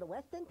 welcome to the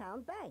Western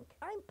Town Bank.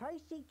 I'm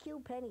Percy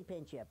Q.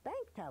 Pennypincher,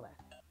 bank teller.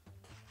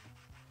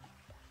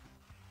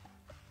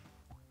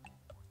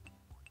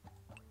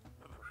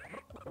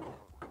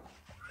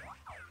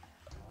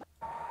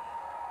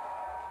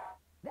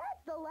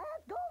 That's the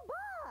last gold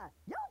bar!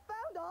 You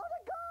found all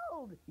the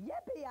gold!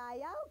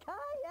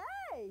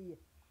 Yippee-yi-yo-ki-yay!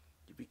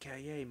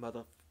 Yippee-ki-yay,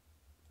 mother...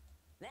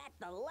 That's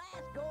the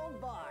last gold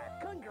bar.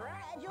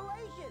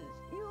 Congratulations!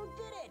 You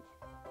did it!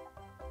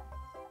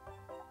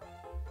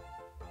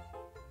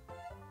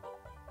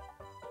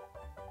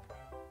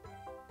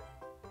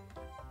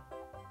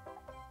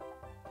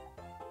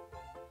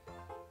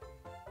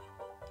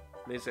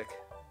 Music.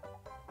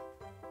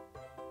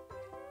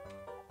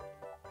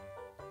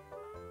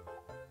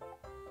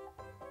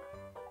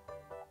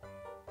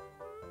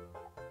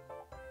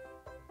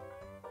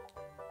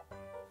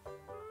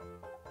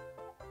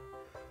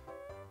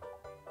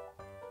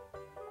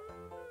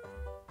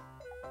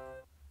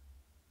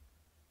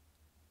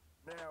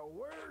 Now,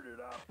 where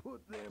did I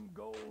put them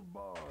gold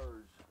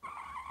bars?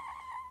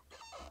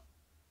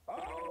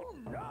 Oh,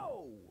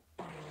 no!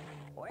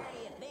 Where do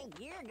you think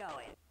you're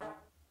going?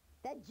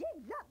 The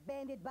jig's up,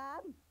 Bandit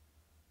Bob.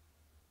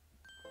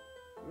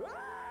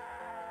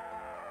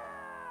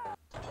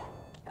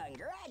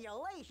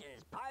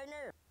 Congratulations,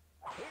 partner!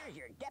 Here's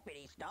your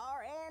deputy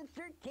star and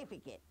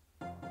certificate.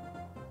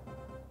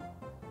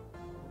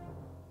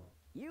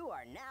 You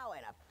are now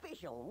an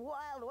official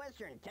Wild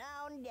Western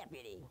Town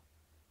deputy.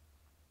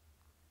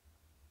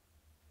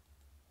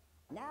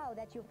 Now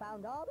that you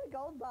found all the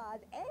gold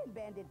bars and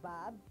Bandit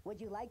Bob, would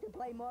you like to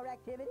play more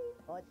activities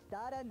or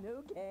start a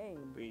new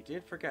game? We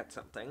did forget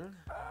something.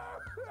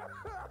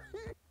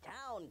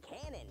 Town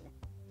Cannon.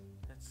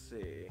 Let's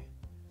see.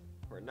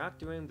 We're not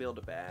doing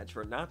Build-A-Badge.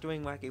 We're not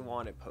doing Wacky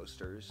Wanted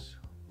posters.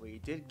 We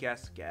did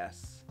Guess.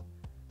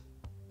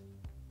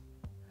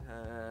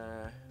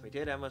 We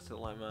did Emma's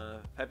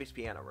Dilemma, Peppy's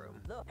Piano Room.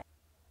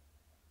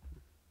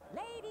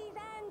 Ladies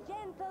and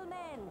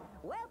gentlemen,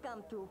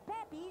 welcome to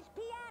Peppy's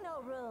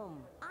Piano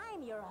Room.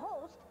 I'm your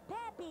host,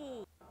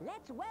 Peppy.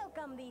 Let's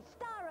welcome the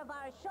star of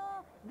our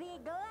show, the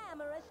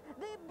glamorous,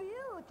 the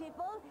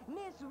beautiful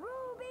Miss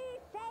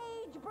Ruby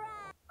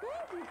Sagebrush.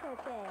 Thank you,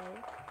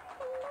 Pepe.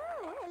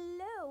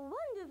 Hello,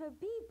 wonderful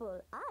people.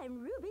 I'm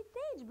Ruby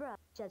Sagebrush.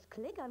 Just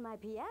click on my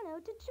piano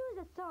to choose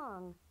a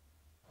song.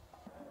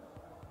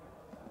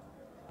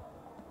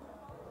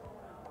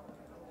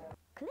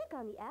 Click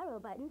on the arrow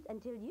buttons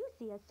until you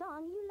see a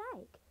song you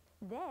like.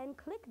 Then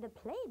click the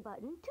play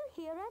button to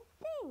hear us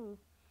sing.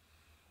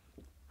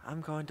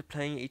 I'm going to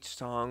play each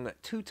song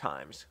 2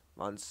 times.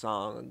 One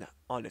song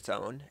on its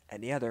own,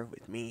 and the other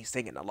with me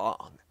singing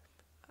along.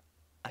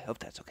 I hope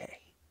that's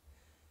okay.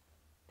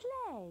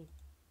 Play.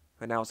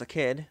 When I was a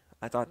kid,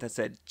 I thought that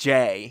said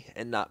J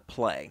and not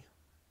play.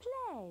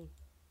 Play.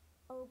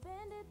 Oh,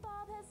 Bandit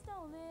Bob has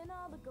stolen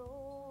all the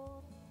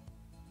gold.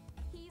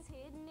 He's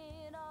hidden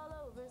it all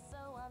over,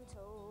 so I'm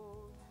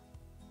told.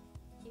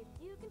 If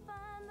you can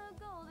find the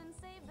gold and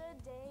save the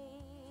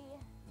day,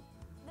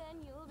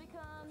 then you'll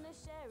become the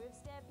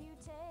sheriff's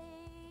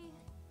deputy.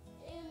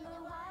 In the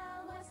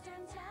wild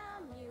western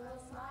town, you will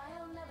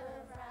smile,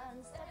 never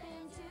frown. Step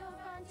into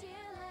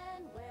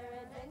Frontierland,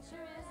 where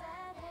adventure is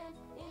at hand.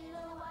 In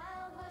the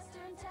wild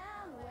western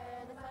town,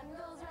 where the fun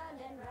goes round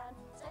and round.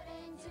 Step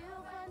into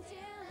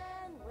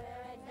Frontierland,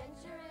 where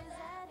adventure is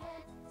at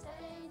hand. Step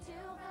into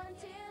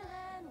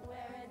Frontierland,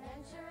 where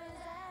adventure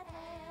is at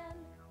hand.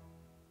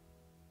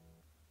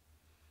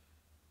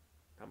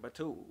 Number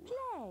 2.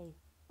 Play.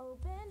 Oh,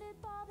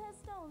 Bandit Bob has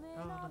stolen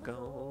all the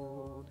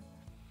gold.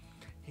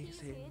 He's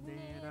hidden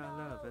it all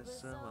over,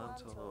 so I'm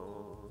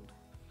told.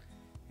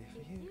 If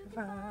you can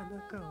find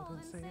the gold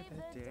and save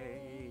the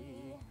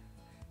day,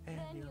 and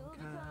you'll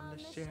come the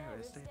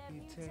sheriff's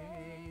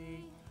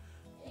deputy.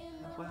 In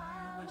the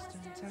wild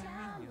western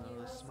town,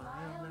 you'll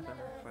smile,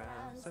 never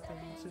frown. Step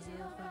into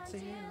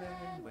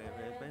Frontierland, where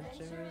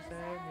adventure is at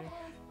hand.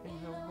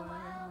 In the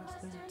wild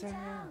western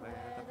town,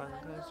 where the fun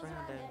goes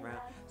round and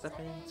round. Step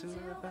into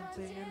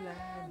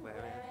Frontierland,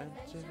 where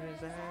adventure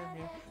is at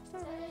hand.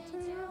 Step into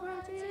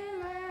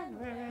Frontierland,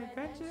 where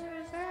adventure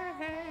is at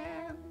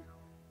hand.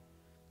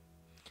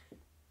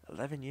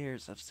 11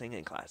 years of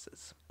singing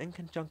classes, in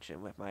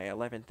conjunction with my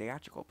 11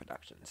 theatrical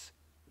productions.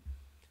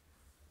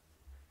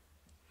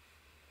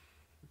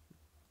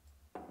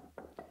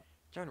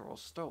 General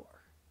store.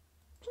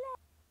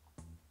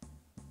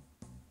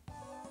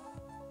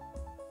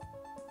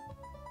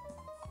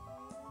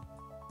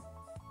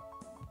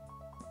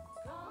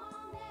 Come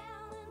on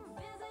down and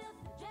visit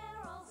the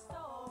general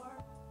store.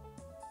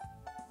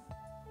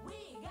 We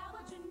got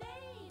what you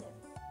need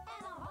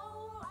and a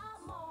whole lot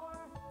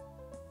more.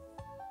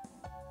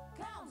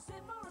 Come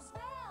sit for a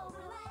spell,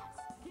 relax,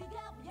 kick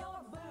up your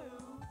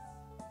boots.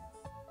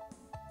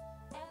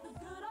 At the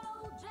good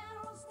old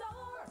general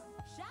store,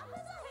 shop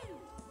is a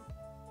hoot.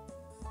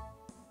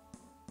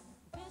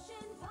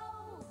 Fishing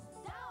poles,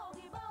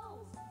 doggy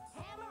bowls,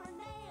 hammer and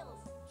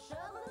nails,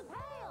 shovel and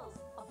pails,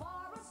 a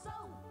bar of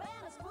soap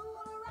and a spool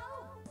of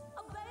rope,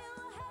 a bale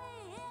of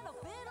hay and a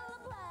fiddle to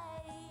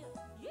play.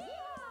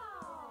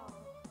 Yeah!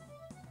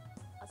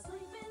 A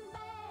sleeping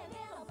bag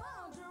and a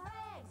bunch of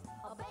rags,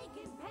 a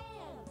baking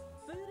pan,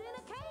 food in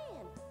a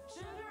can,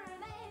 sugar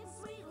and eggs,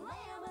 sweet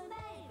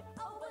lemonade,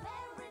 open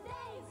every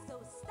day, so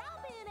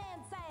stop in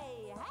and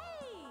say,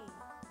 hey!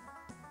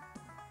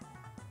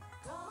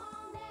 Come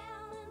on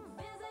down and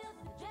visit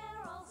the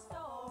general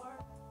store.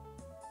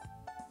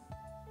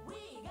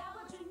 We got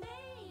what you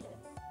need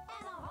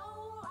and a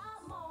whole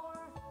lot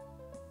more.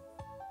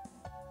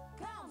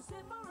 Come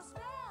sit for a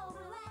spell,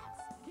 relax,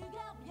 kick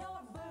up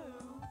your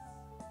boots.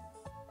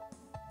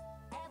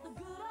 At the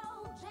good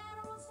old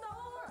general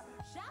store,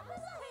 shop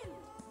is a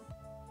hoot.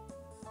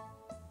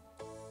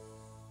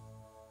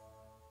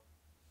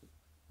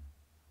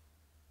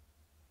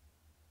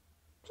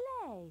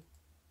 Play.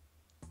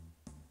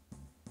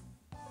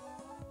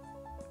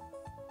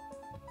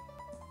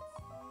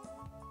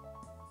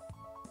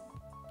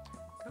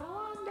 Go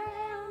on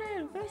down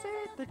and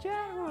visit the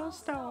general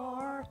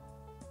store.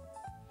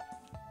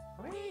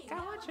 We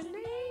got what you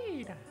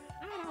need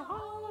and a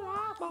whole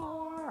lot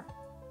more.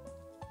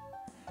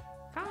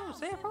 Come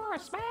sit for a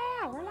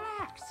spell,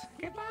 relax,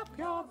 give up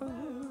your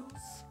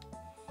boots.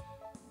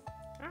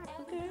 At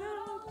the good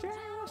old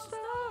general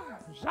store,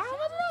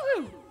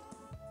 Zalazoo!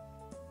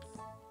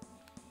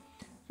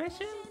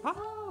 Fishing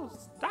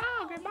poles,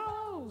 dog and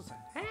bowls,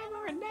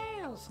 hammer and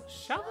nails,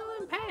 shovel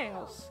and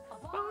pails,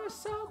 bar of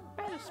soap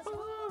and a spool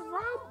of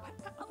rope,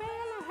 a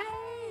bale of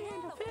hay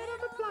and a fiddle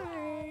to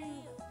play.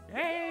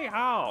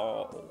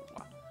 Hey-ho!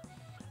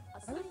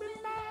 A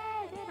sleeping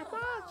bag and a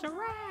bunch of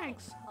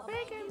rags,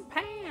 baking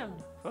pan,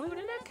 food in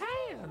a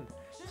can,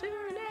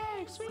 sugar and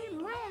eggs, sweet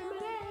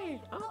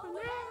lemonade, open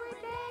every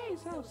day,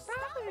 so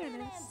stop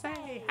in and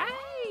say,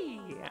 hey!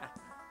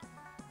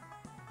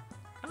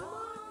 Come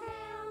on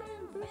down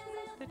and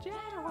visit the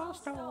general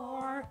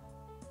store.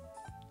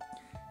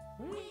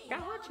 We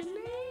got what you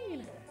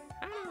need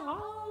and a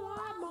whole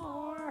lot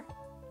more.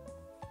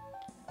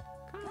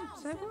 Come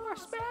sit for a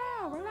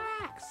spell,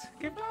 relax,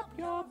 give up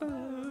your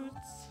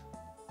boots.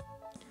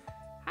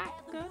 At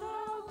the good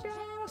old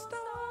general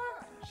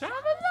store,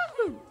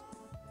 Shabba-Lahoo!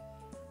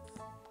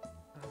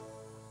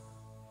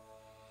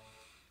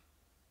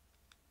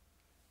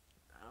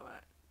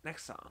 Alright,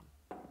 next song.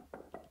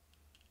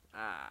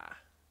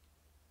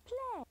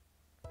 Play.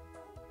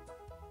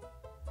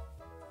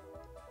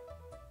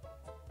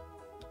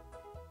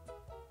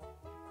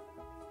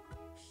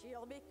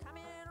 She'll be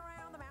coming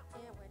around the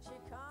mountain when she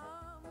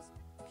comes.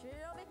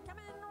 She'll be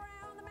coming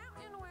around the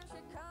mountain when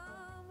she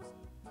comes.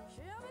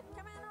 She'll be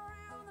coming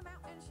around the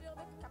mountain. She'll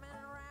be coming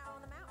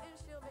around the mountain.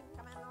 She'll be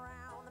coming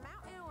around the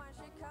mountain when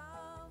she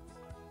comes.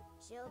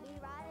 She'll be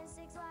riding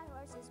 6 white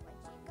horses when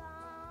she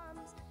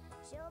comes.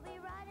 She'll be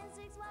riding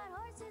 6 white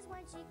horses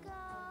when she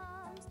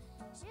comes.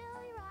 She'll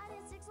be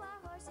riding 6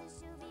 white horses.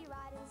 She'll be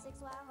riding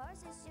 6 white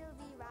horses. She'll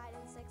be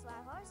riding 6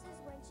 white horses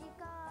when she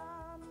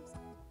comes.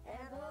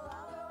 And we'll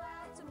all go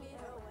out to meet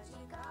her when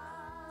she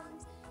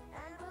comes.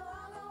 And we'll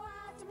all go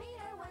out to meet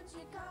her when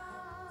she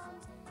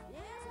comes.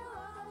 Yes, we'll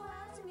all go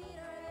out to meet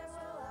her. Yes,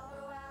 we'll all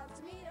go out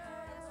to meet her.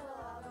 Yes,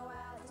 we'll all go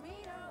out to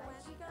meet her when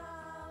she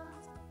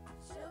comes.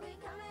 She'll be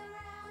coming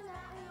around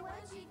at me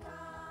when she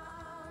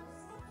comes.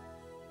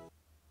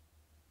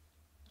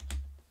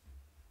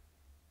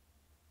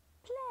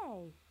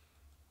 Play.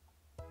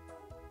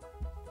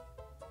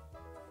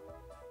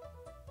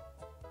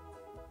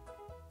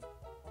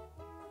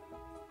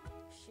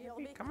 She'll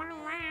be coming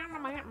around the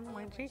mountain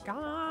when she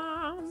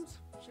comes.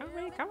 She'll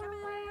be coming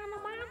around the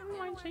mountain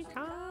when she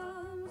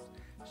comes.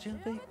 She'll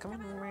be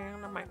coming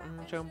around the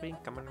mountain. She'll be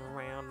coming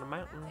around the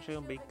mountain.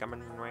 She'll be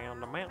coming around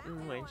the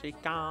mountain when she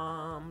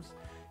comes.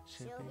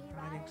 She'll be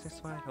riding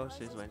 6 white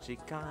horses when she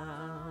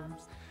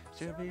comes.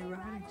 She'll be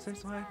riding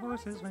 6 white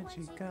horses when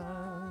she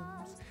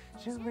comes.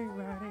 She'll be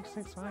riding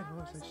 6 white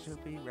horses. She'll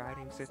be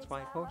riding 6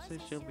 white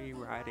horses. She'll be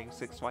riding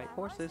 6 white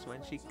horses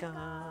when she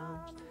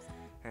comes.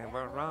 And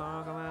we'll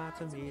all go out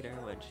to meet her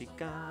when she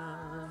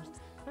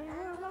comes. And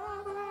we'll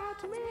all go out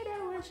to meet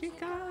her when she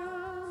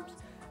comes.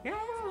 Yeah,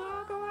 we'll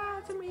all go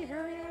out to meet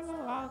her. Yeah,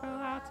 we'll all go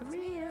out to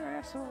meet her.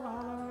 Yes, we'll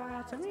all go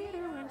out to meet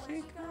her when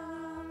she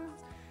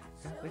comes.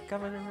 She'll be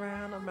coming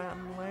around the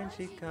mountain when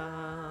she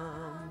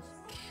comes.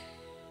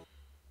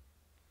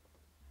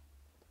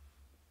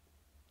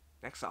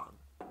 Next song.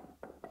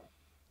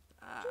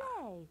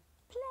 Play.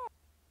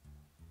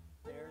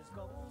 There's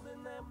gold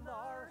in them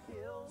thar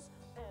hills,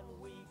 and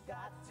we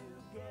got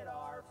to get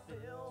our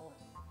fill.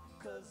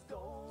 'Cause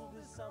gold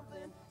is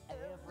something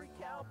every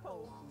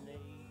cowpoke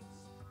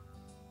needs.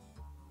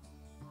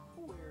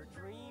 We're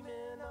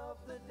dreaming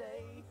of the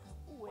day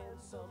when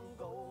some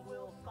gold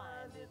will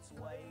find its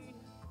way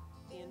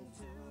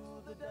into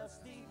the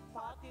dusty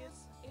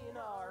pockets in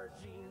our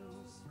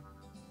jeans.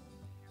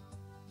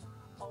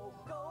 Oh,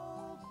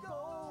 gold,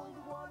 gold,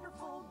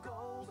 wonderful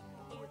gold,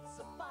 it's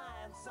a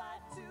fine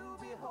sight to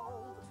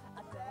behold,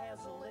 a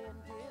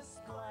dazzling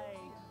display,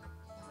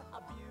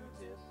 a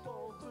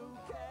beautiful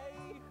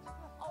bouquet.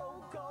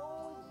 Oh,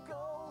 gold,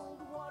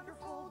 gold,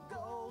 wonderful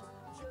gold,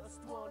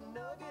 just one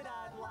nugget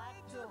I'd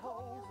like to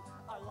hold.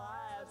 Our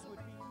lives would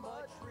be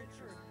much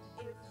richer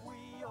if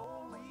we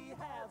only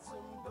had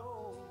some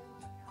gold.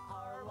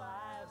 Our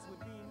lives would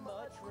be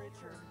much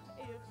richer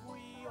if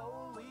we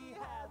only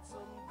had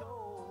some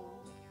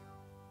gold.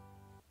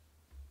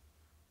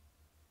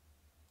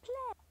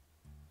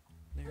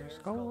 There's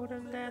gold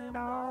in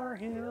our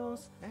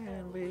hills,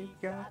 and we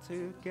got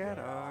to get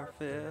our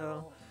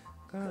fill.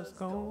 'Cause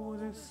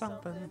gold is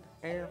something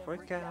every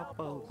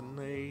cowpoke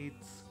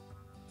needs.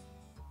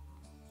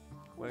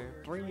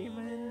 We're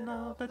dreaming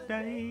of the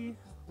day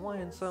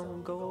when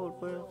some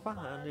gold will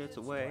find its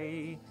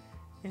way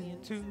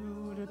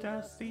into the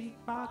dusty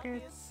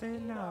pockets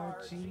in our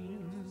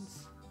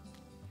jeans.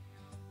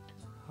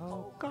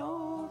 Oh,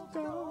 gold,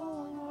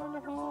 gold,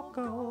 wonderful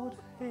gold,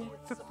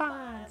 it's a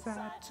fine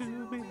sight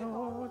to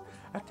behold,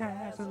 a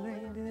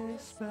dazzling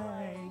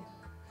display,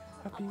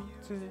 a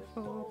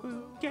beautiful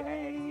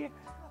bouquet.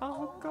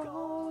 Oh,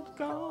 gold,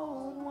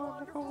 gold,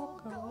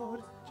 wonderful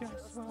gold,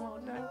 just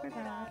one nugget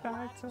I'd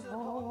like to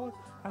hold.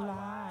 Our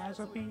lives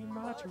would be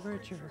much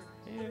richer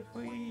if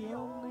we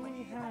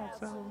only had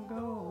some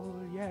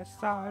gold.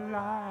 Yes, our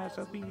lives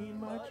would be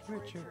much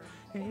richer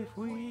if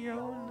we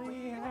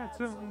only had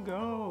some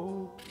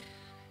gold.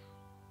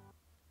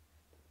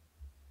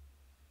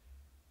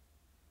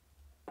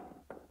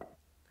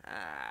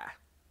 Ah.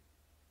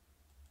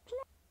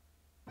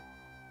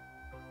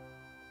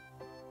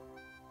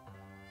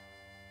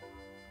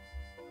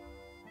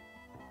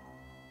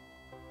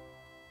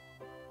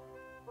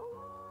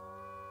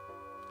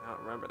 I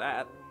don't remember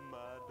that.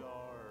 My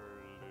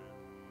darling,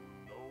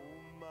 oh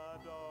my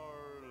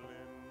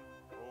darling,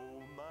 oh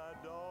my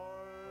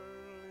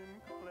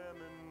darling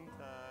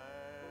Clementine,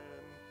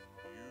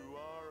 you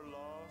are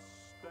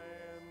lost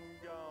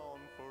and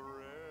gone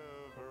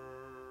forever,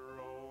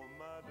 oh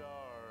my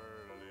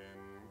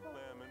darling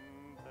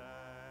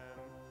Clementine,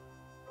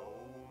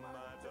 oh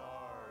my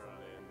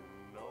darling,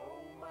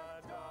 oh my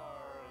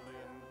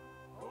darling,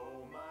 oh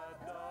my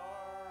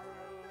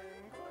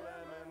darling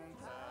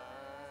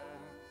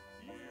Clementine,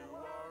 you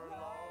are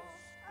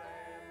lost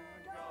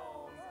and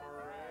gone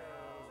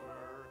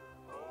forever,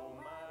 oh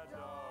my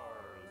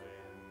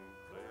darling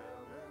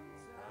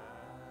Clementine.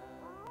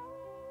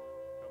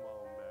 Come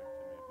on back to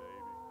me,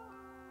 baby.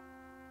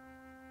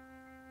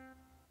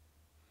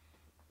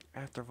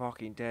 After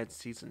Walking Dead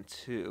Season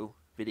 2,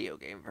 video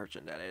game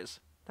version that is,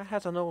 that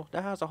has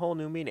a whole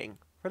new meaning.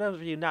 For those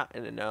of you not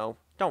in the know,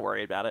 don't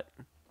worry about it.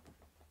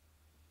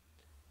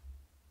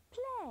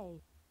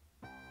 Play.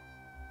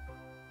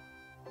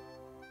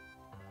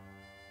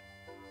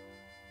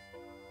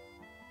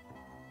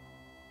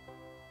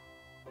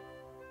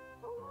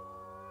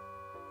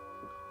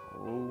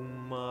 Oh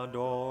my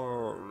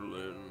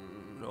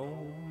darling,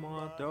 oh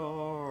my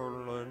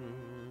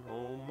darling,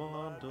 oh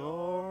my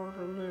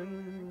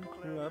darling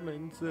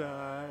Clementine,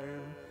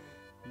 Clementine,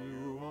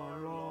 you are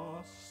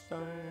lost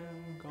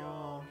and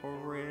gone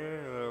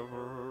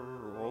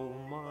forever. Oh,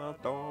 my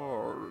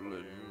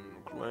darling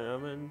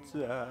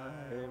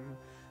Clementine.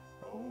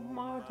 Oh,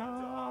 my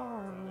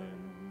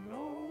darling.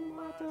 Oh,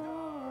 my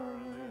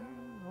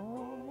darling.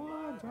 Oh,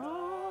 my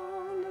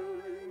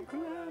darling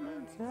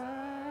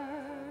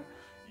Clementine.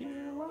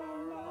 You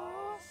are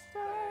lost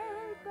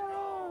and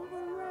gone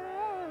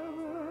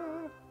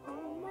forever.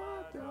 Oh,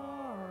 my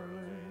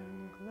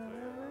darling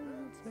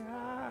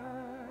Clementine.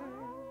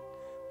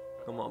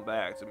 Come on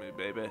back to me,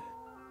 baby.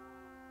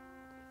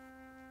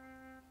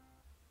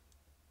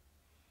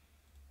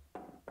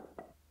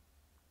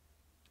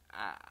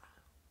 Ah.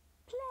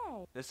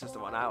 Play. This is the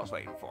one I was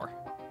waiting for.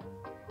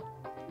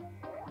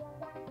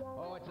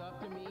 Oh, it's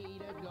up to me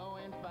to go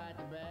and fight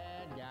the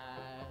bad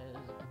guys.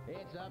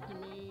 It's up to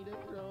me to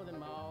throw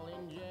them all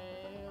in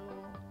jail.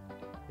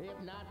 If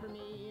not for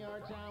me, our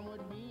town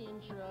would be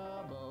in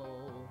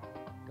trouble.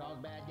 'Cause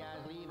bad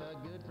guys leave a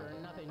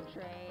good-for-nothing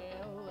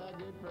trail, a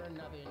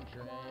good-for-nothing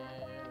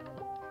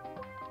trail.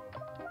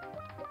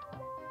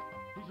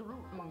 He's a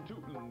rootin',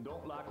 tootin',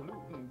 don't like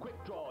lootin',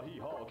 quick draw,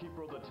 hee-haw,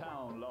 keeper of the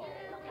town law.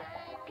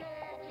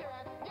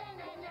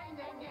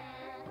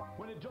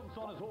 When he jumps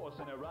on his horse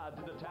and he rides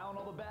into town,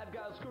 all the bad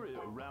guys scurry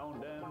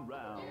round and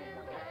round.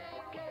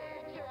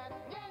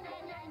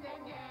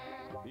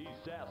 He's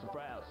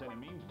sassafras and he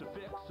means to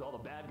fix all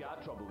the bad guy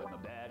trouble and the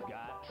bad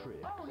guy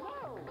tricks. Oh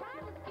no!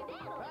 Time to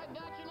skedaddle! I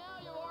got you now,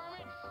 you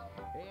varmints!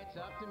 It's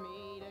up to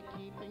me to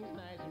keep things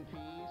nice and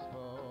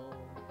peaceful.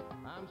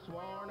 I'm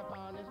sworn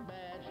upon this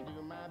badge to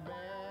do my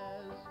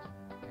best.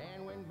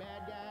 And when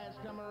bad guys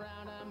come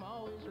around, I'm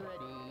always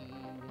ready.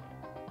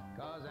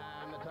 'Cause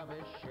I'm the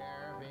toughest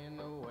sheriff in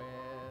the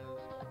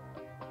West.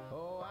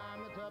 Oh,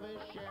 I'm the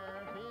toughest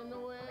sheriff in the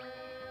West.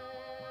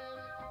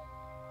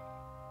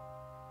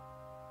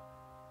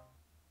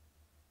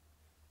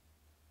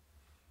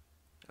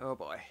 Oh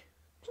boy.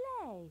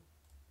 Play.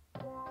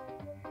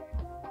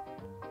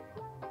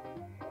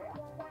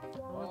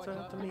 Oh, it's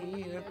up to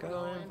me to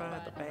go and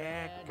fight the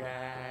bad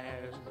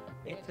guys.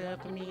 It's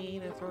up to me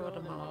to throw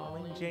them all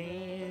in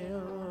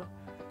jail.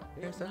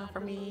 It's not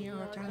for me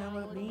or town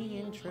would be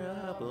in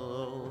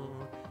trouble.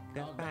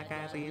 'Cause bad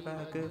guys leave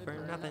a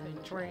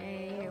good-for-nothing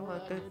trail, a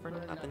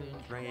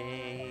good-for-nothing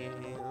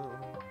trail.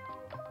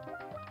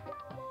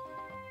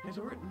 It's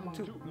a written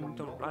tootin',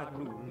 don't like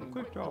lootin',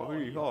 quick draw,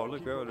 hee-haw,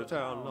 look out the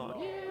town law.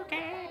 You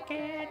can't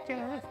catch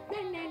us,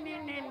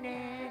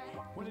 na-na-na-na-na.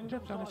 When he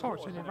jumps on his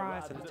horse and he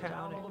rides to the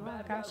town, and the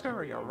bad guys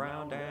scurry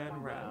around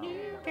and round.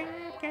 You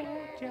can't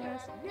catch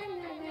us,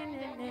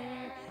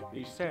 na-na-na-na-na.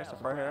 He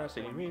sassafras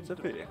and he means to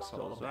fix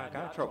all the bad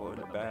guy trouble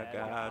and the bad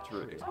guy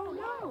tricks. Oh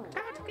no,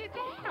 time to get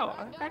down,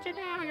 I got you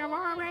now, you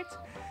varmints.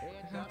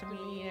 It's up to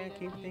me to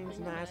keep things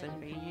nice and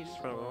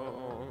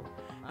peaceful.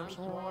 I'm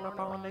sworn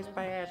upon this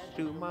badge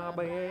to do my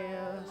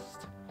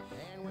best.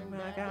 And when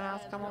my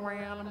guys come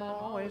around, I'm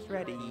always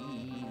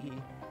ready.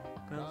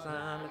 'Cause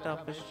I'm the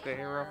toughest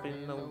sheriff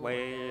in the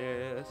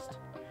West.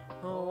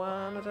 Oh,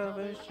 I'm the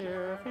toughest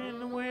sheriff in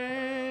the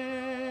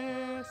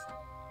West.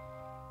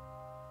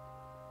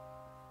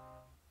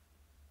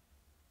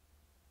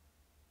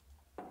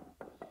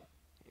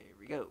 Here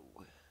we go.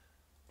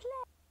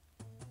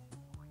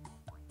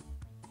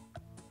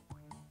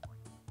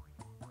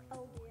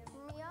 Oh, give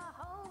me a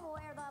home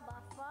where the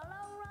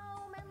buffalo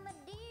roam and the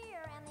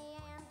deer and the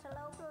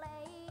antelope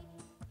lay,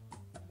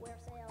 where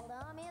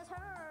seldom is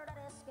heard a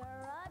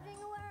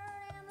discouraging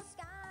word and the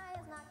sky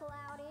is not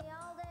cloudy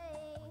all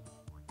day.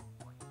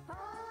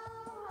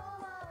 Home,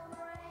 home on the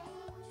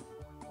range,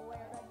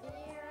 where the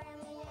deer and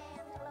the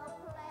antelope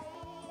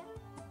play,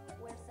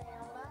 where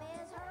seldom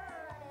is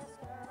heard a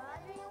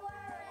discouraging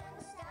word and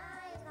the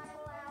sky is not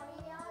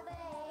cloudy all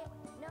day.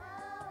 No,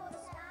 the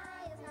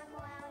sky is not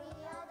cloudy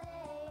all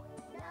day.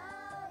 No,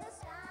 the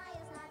sky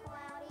is not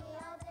cloudy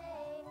all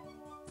day.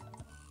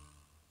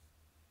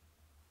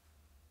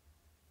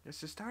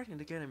 This is starting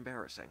to get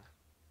embarrassing.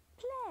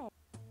 Play.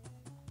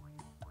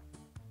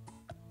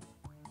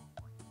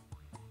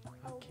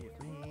 Oh, give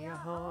me a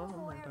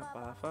home where the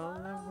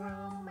buffalo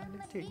roam and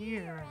the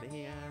deer and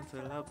the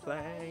antelope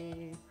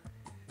play,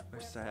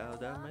 where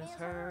seldom is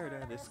heard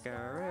a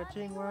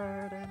discouraging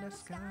word and the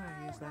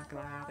sky is not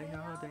cloudy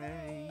all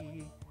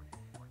day.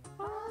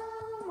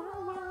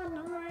 Oh, on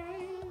the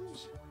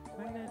range,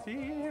 where the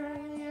deer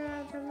and the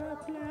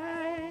antelope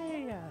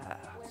play,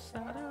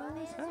 seldom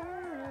is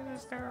heard a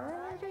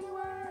discouraging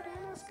word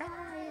and the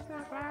sky is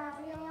not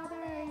cloudy all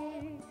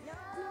day.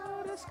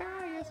 No, the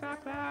sky is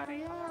not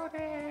cloudy all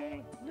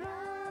day.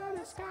 No,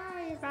 the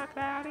sky is not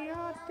cloudy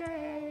all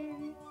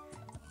day.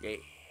 Yeah.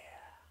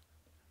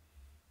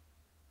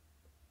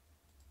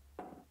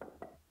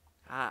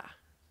 Ah,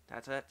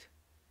 that's it.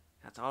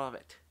 That's all of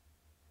it.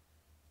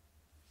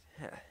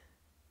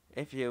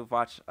 If you've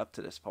watched up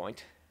to this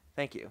point,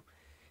 thank you.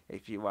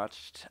 If you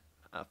watched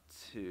up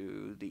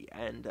to the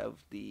end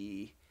of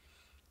the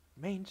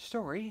main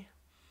story,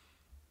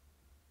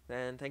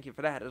 then thank you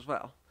for that as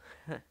well.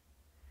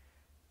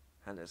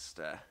 I'm just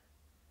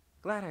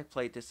glad I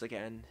played this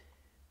again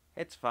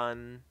It's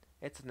fun.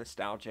 It's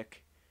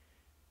nostalgic.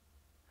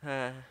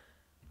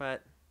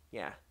 But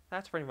yeah,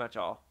 that's pretty much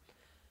all.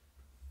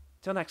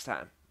 Till next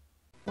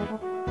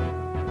time.